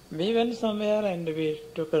 We went somewhere and we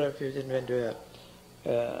took a refuge and went to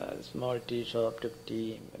a small tea shop, took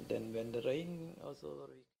tea, and then when the rain was over,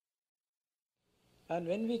 and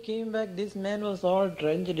when we came back, this man was all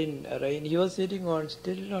drenched in rain. He was sitting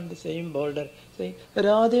still on the same boulder, saying,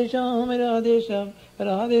 Radhe Sham, Radhe Sham,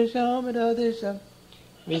 Radhe Sham, Radhe Sham.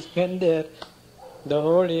 We spent there the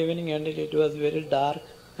whole evening until it was very dark,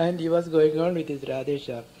 and he was going on with his Radhe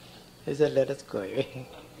Sham. He said, let us go away.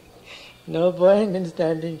 No point in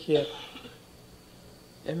standing here.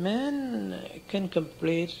 A man can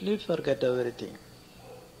completely forget everything.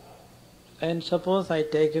 And suppose I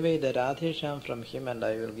take away the Radhe Sham from him and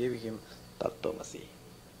I will give him Tattvamasi.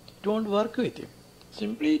 It won't work with him.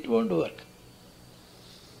 Simply it won't work.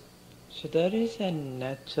 So there is a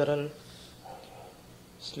natural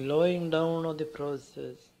slowing down of the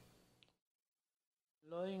process.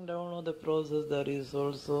 Slowing down of the process, there is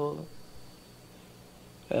also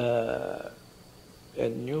a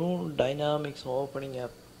new dynamics opening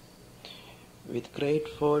up with great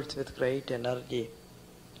force, with great energy,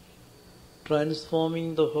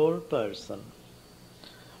 transforming the whole person.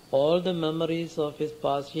 All the memories of his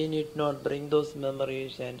past, he need not bring those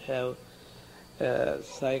memories and have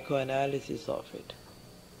psychoanalysis of it.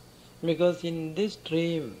 Because in this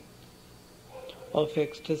stream of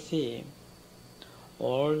ecstasy,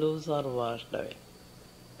 all those are washed away.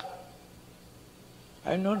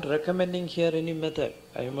 I am not recommending here any method.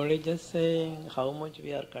 I am only just saying how much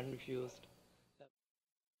we are confused.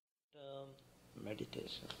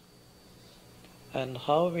 Meditation. And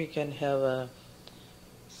how we can have a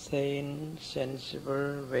sane,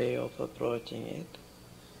 sensible way of approaching it.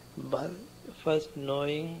 But first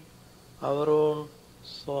knowing our own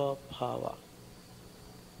swabhava.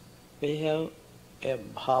 We have a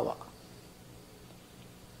bhava,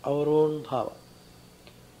 our own bhava.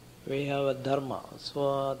 We have a dharma,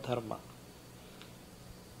 swadharma.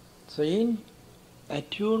 So in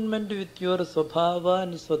attunement with your swabhava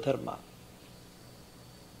and swadharma,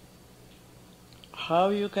 how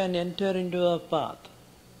you can enter into a path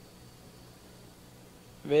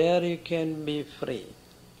where you can be free.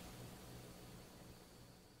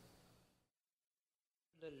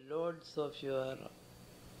 The loads of your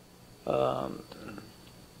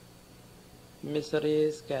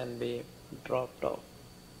miseries can be dropped off.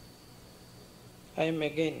 I am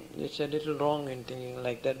again just a little wrong in thinking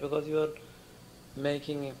like that because you are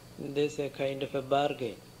making this a kind of a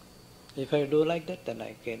bargain. If I do like that, then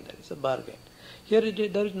I gain that. It's a bargain. Here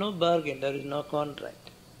there is no bargain, there is no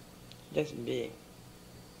contract. Just being.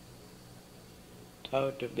 How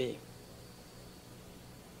to be.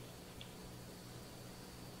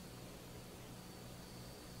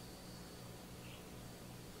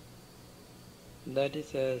 That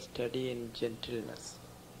is a study in gentleness,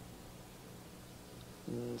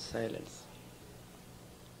 in silence.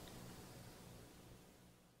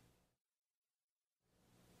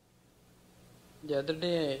 The other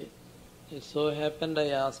day, it so happened I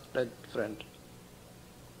asked a friend,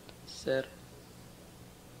 Sir,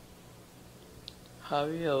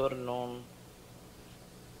 have you ever known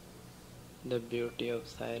the beauty of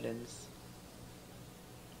silence.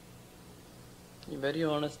 A very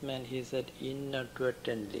honest man, he said,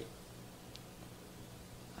 inadvertently,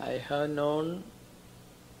 I have known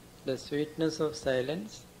the sweetness of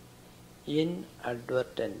silence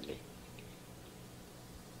inadvertently.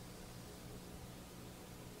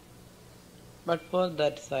 But for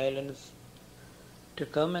that silence to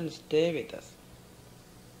come and stay with us.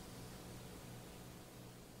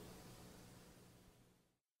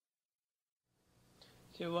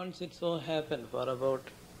 See, once it so happened, for about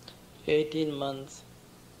 18 months,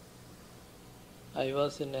 I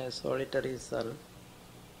was in a solitary cell.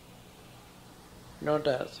 Not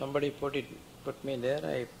somebody put me there,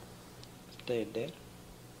 I stayed there.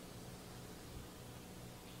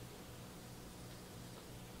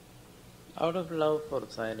 Out of love for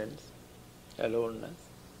silence, aloneness.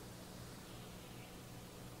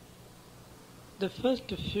 The first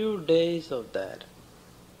few days of that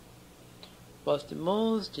was the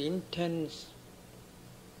most intense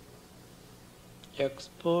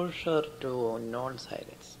exposure to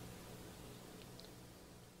non-silence.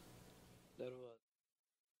 There was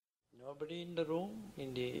nobody in the room,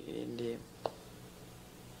 in the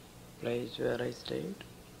place where I stayed.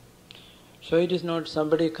 So it is not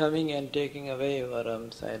somebody coming and taking away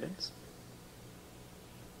your silence.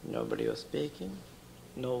 Nobody was speaking,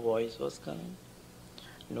 no voice was coming,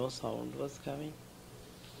 no sound was coming,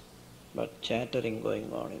 but chattering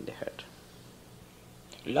going on in the head.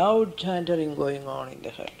 Loud chattering going on in the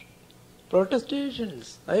head.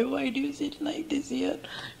 Protestations. Why do you sit like this here?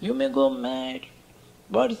 You may go mad.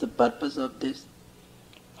 What is the purpose of this?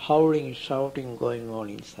 Howling, shouting going on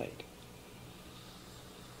inside.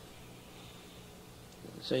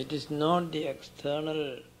 So it is not the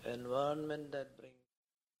external environment that brings.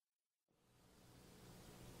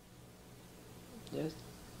 Yes?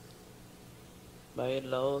 By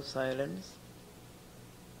love, silence.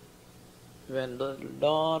 When the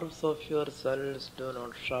doors of your cells do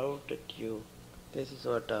not shout at you, this is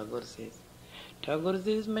what Tagore says. Tagore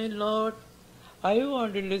says, my Lord, I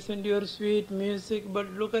want to listen to your sweet music,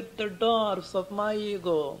 but look at the doors of my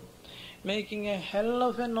ego, making a hell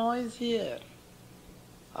of a noise here.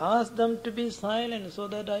 Ask them to be silent so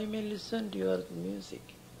that I may listen to your music.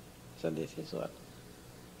 So this is what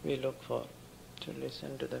we look for, to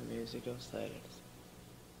listen to the music of silence.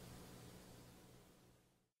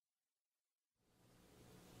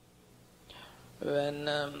 When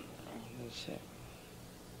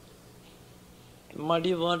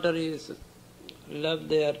muddy water is left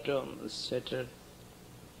there to settle,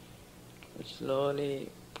 slowly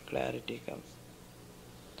clarity comes.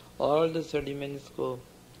 All the sediments go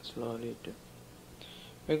slowly too,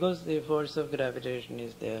 because the force of gravitation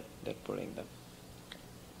is there, they're pulling them.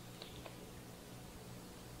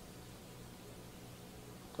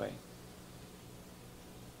 Quite.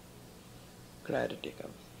 Clarity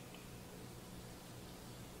comes.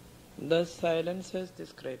 Thus silence has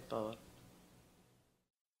this great power.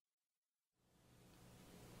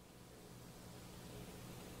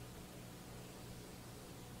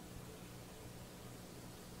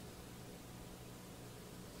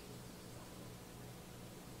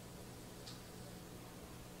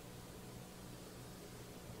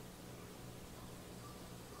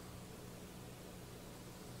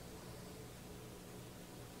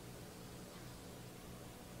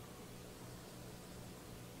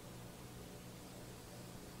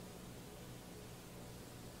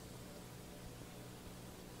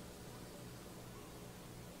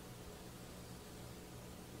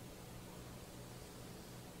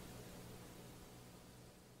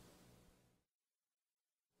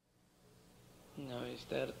 Now is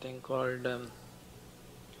there a thing called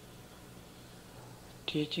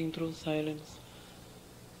teaching through silence?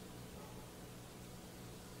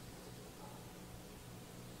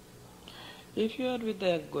 If you are with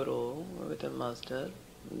a guru, with a master,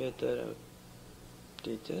 with a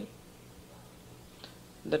teacher,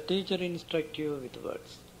 the teacher instructs you with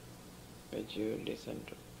words which you listen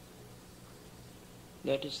to.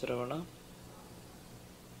 That is Shravana.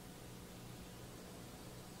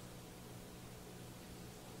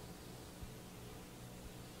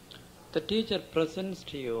 The teacher presents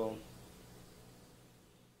to you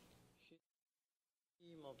the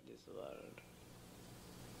theme of this world.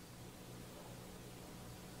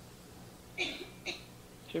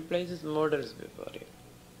 She places models before you.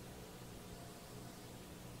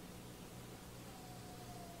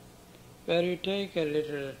 Where you take a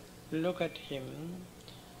little look at him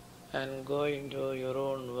and go into your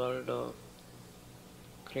own world of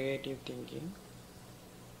creative thinking,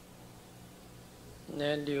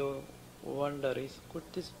 and you wonder, could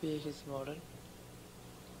this be his model?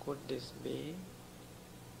 could this be?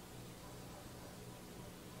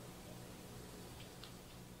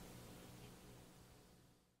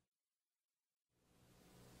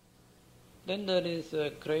 Then there is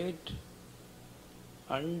a great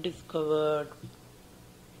undiscovered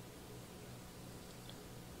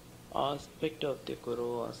aspect of the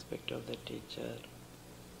Guru, aspect of the teacher,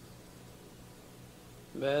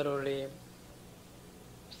 where only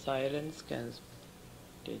silence can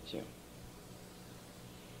teach you.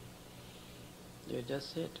 You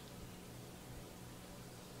just sit.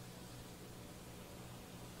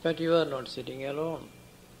 But you are not sitting alone.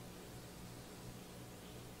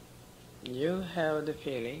 You have the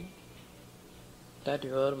feeling that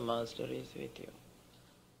your master is with you.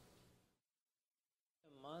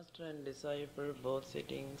 Master and disciple both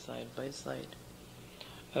sitting side by side,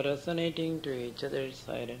 resonating to each other's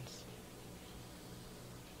silence.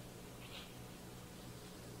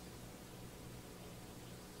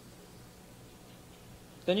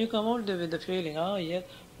 Then you come out there with the feeling, yes,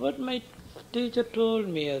 what my teacher told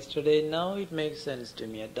me yesterday, now it makes sense to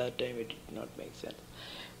me. At that time it did not make sense.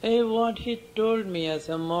 Hey, what he told me as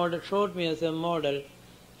a model, showed me as a model,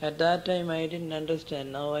 at that time I didn't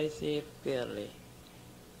understand, now I see it clearly.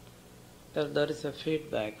 There is a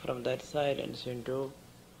feedback from that silence into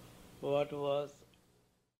what was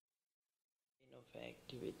of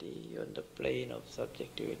activity on the plane of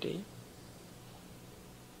subjectivity.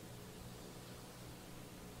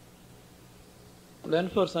 Then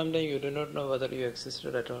for some time you do not know whether you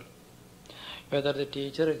existed at all, whether the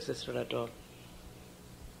teacher existed at all.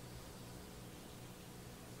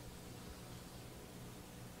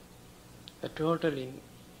 A total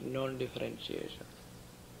non-differentiation.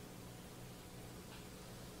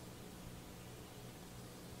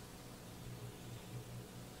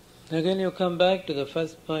 Again you come back to the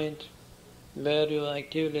first point where you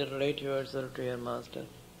actively relate yourself to your master.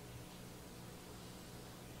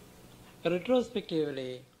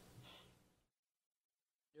 Retrospectively,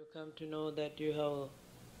 you come to know that you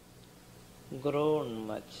have grown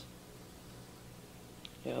much.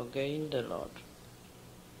 You have gained a lot.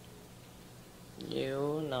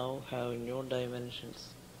 You now have new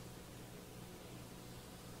dimensions.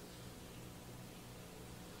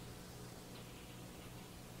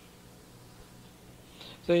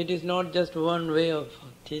 So it is not just one way of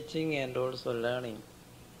teaching and also learning.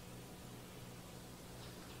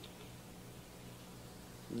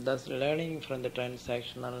 Thus learning from the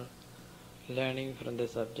transactional, learning from the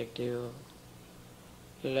subjective,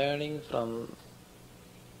 learning from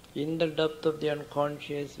in the depth of the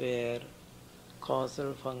unconscious where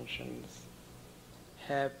causal functions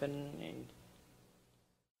happen in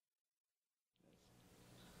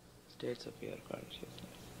states of pure consciousness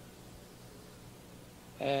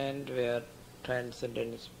and where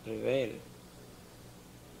transcendence prevails.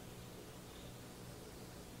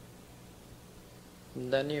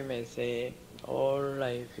 Then you may say, all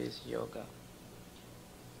life is yoga.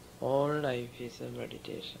 All life is a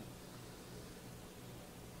meditation.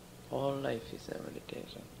 All life is a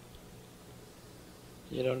meditation.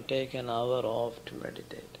 You don't take an hour off to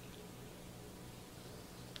meditate.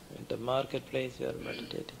 In the marketplace you are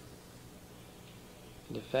meditating.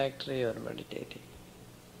 In the factory you are meditating.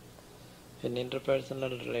 In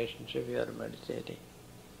interpersonal relationship you are meditating.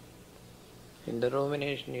 In the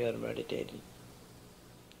rumination you are meditating.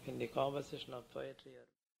 In the composition of poetry,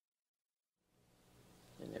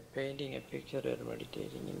 in a painting a picture you are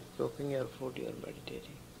meditating, in cooking your food you are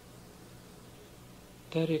meditating.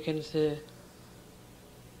 There you can say,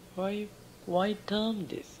 why term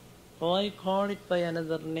this? Why call it by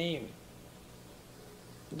another name?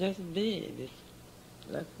 Just be this.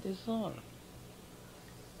 Let this all.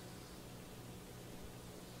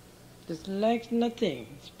 This lacks nothing.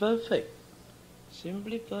 It's perfect.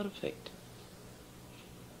 Simply perfect.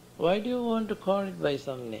 Why do you want to call it by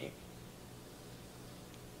some name?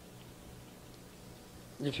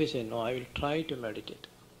 If you say, no, I will try to meditate.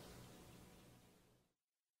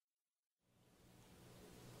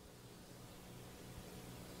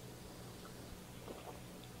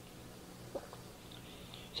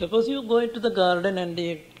 Suppose you go into the garden and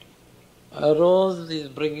the rose is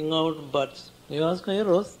bringing out buds. You ask, hey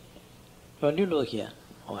rose, what do you do here?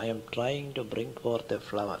 Oh, I am trying to bring forth a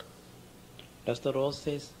flower. Does the rose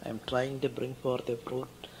says, I am trying to bring forth a fruit,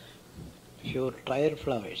 few trial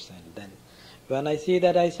flowers, and then when I see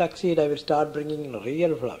that I succeed, I will start bringing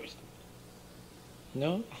real flowers.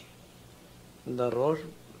 No? The rose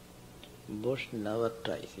bush never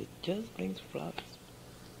tries, it just brings flowers.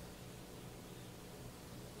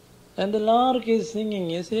 And the lark is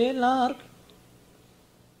singing, you say, hey lark,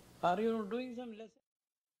 are you doing some lesson?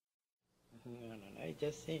 No, I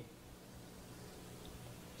just say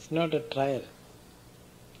it's not a trial.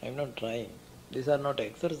 I'm not trying. These are not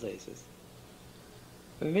exercises.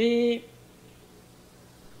 We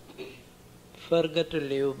forget to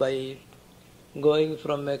live by going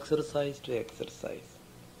from exercise to exercise,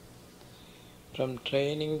 from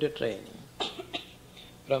training to training,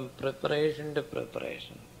 from preparation to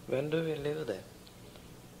preparation. When do we live there?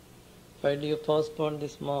 Why do you postpone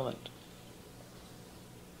this moment?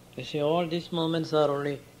 You see, all these moments are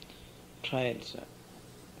only trials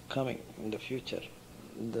coming in the future.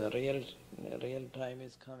 The real time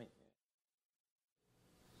is coming.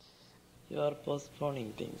 You are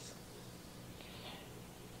postponing things.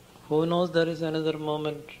 Who knows there is another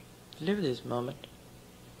moment? Live this moment.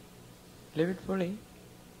 Live it fully.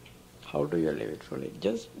 How do you live it fully?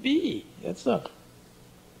 Just be. That's all.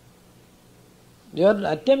 You are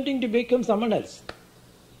attempting to become someone else.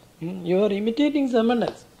 You are imitating someone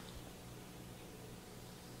else.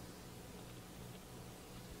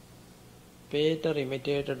 Peter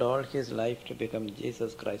imitated all his life to become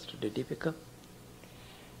Jesus Christ. Did he become?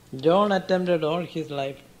 John attempted all his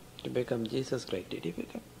life to become Jesus Christ. Did he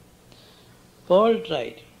become? Paul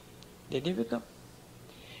tried. Did he become?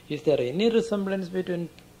 Is there any resemblance between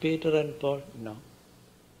Peter and Paul? No.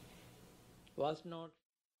 Was not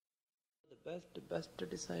the best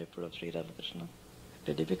disciple of Sri Ramakrishna?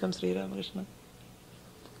 Did he become Sri Ramakrishna?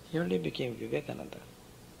 He only became Vivekananda.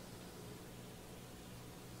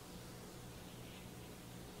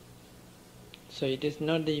 So it is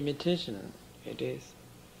not the imitation, it is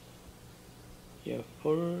your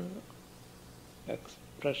full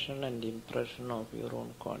expression and impression of your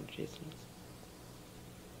own consciousness.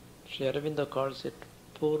 Sri Aurobindo calls it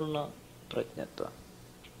Purna Prajnatva.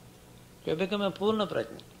 You become a Purna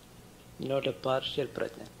Prajna, not a partial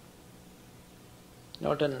Prajna,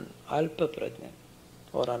 not an Alpa Prajna,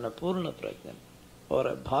 or an Apurna Prajna, or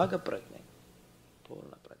a Bhaga Prajna,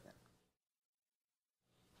 Purna Prajna.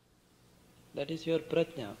 That is your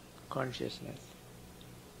Prajna, consciousness.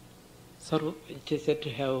 It is said to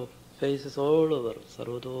have faces all over,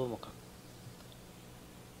 Sarvadomukha.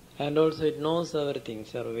 And also it knows everything,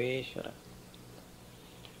 Sarveshwara.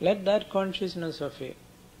 Let that consciousness of you,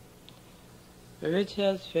 which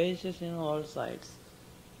has faces in all sides,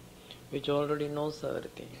 which already knows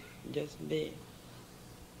everything, just be.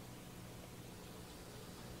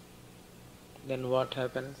 Then what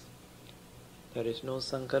happens? There is no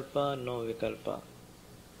sankalpa, no vikalpa.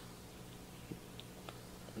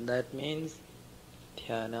 That means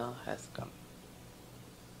dhyana has come.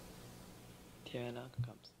 Dhyana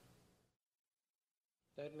comes.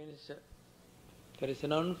 That means there is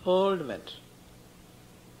an unfoldment,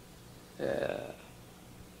 an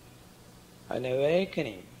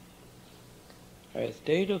awakening, a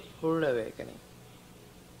state of full awakening.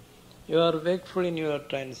 You are wakeful in your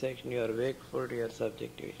transaction, you are wakeful to your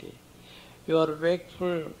subjectivity. You are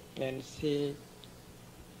wakeful and see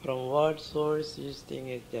from what source each thing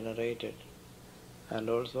is generated. And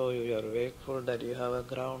also you are wakeful that you have a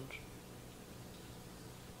ground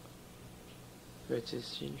which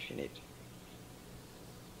is infinite,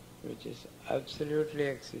 which is absolutely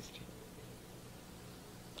existing,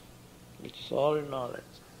 which is all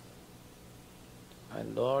knowledge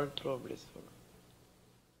and all through blissful.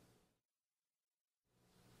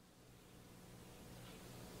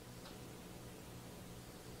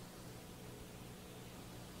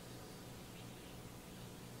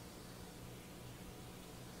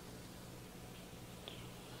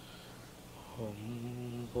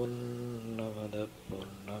 Om Purnamada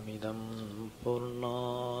Purnamidam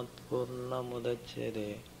Purnat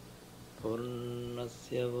Purnamudachyate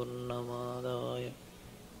Purnasya Purnamadaya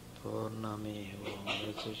Purnameva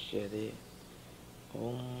Vasishyate.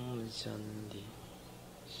 Om Shanti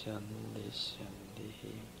Shanti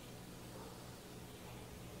Shanti.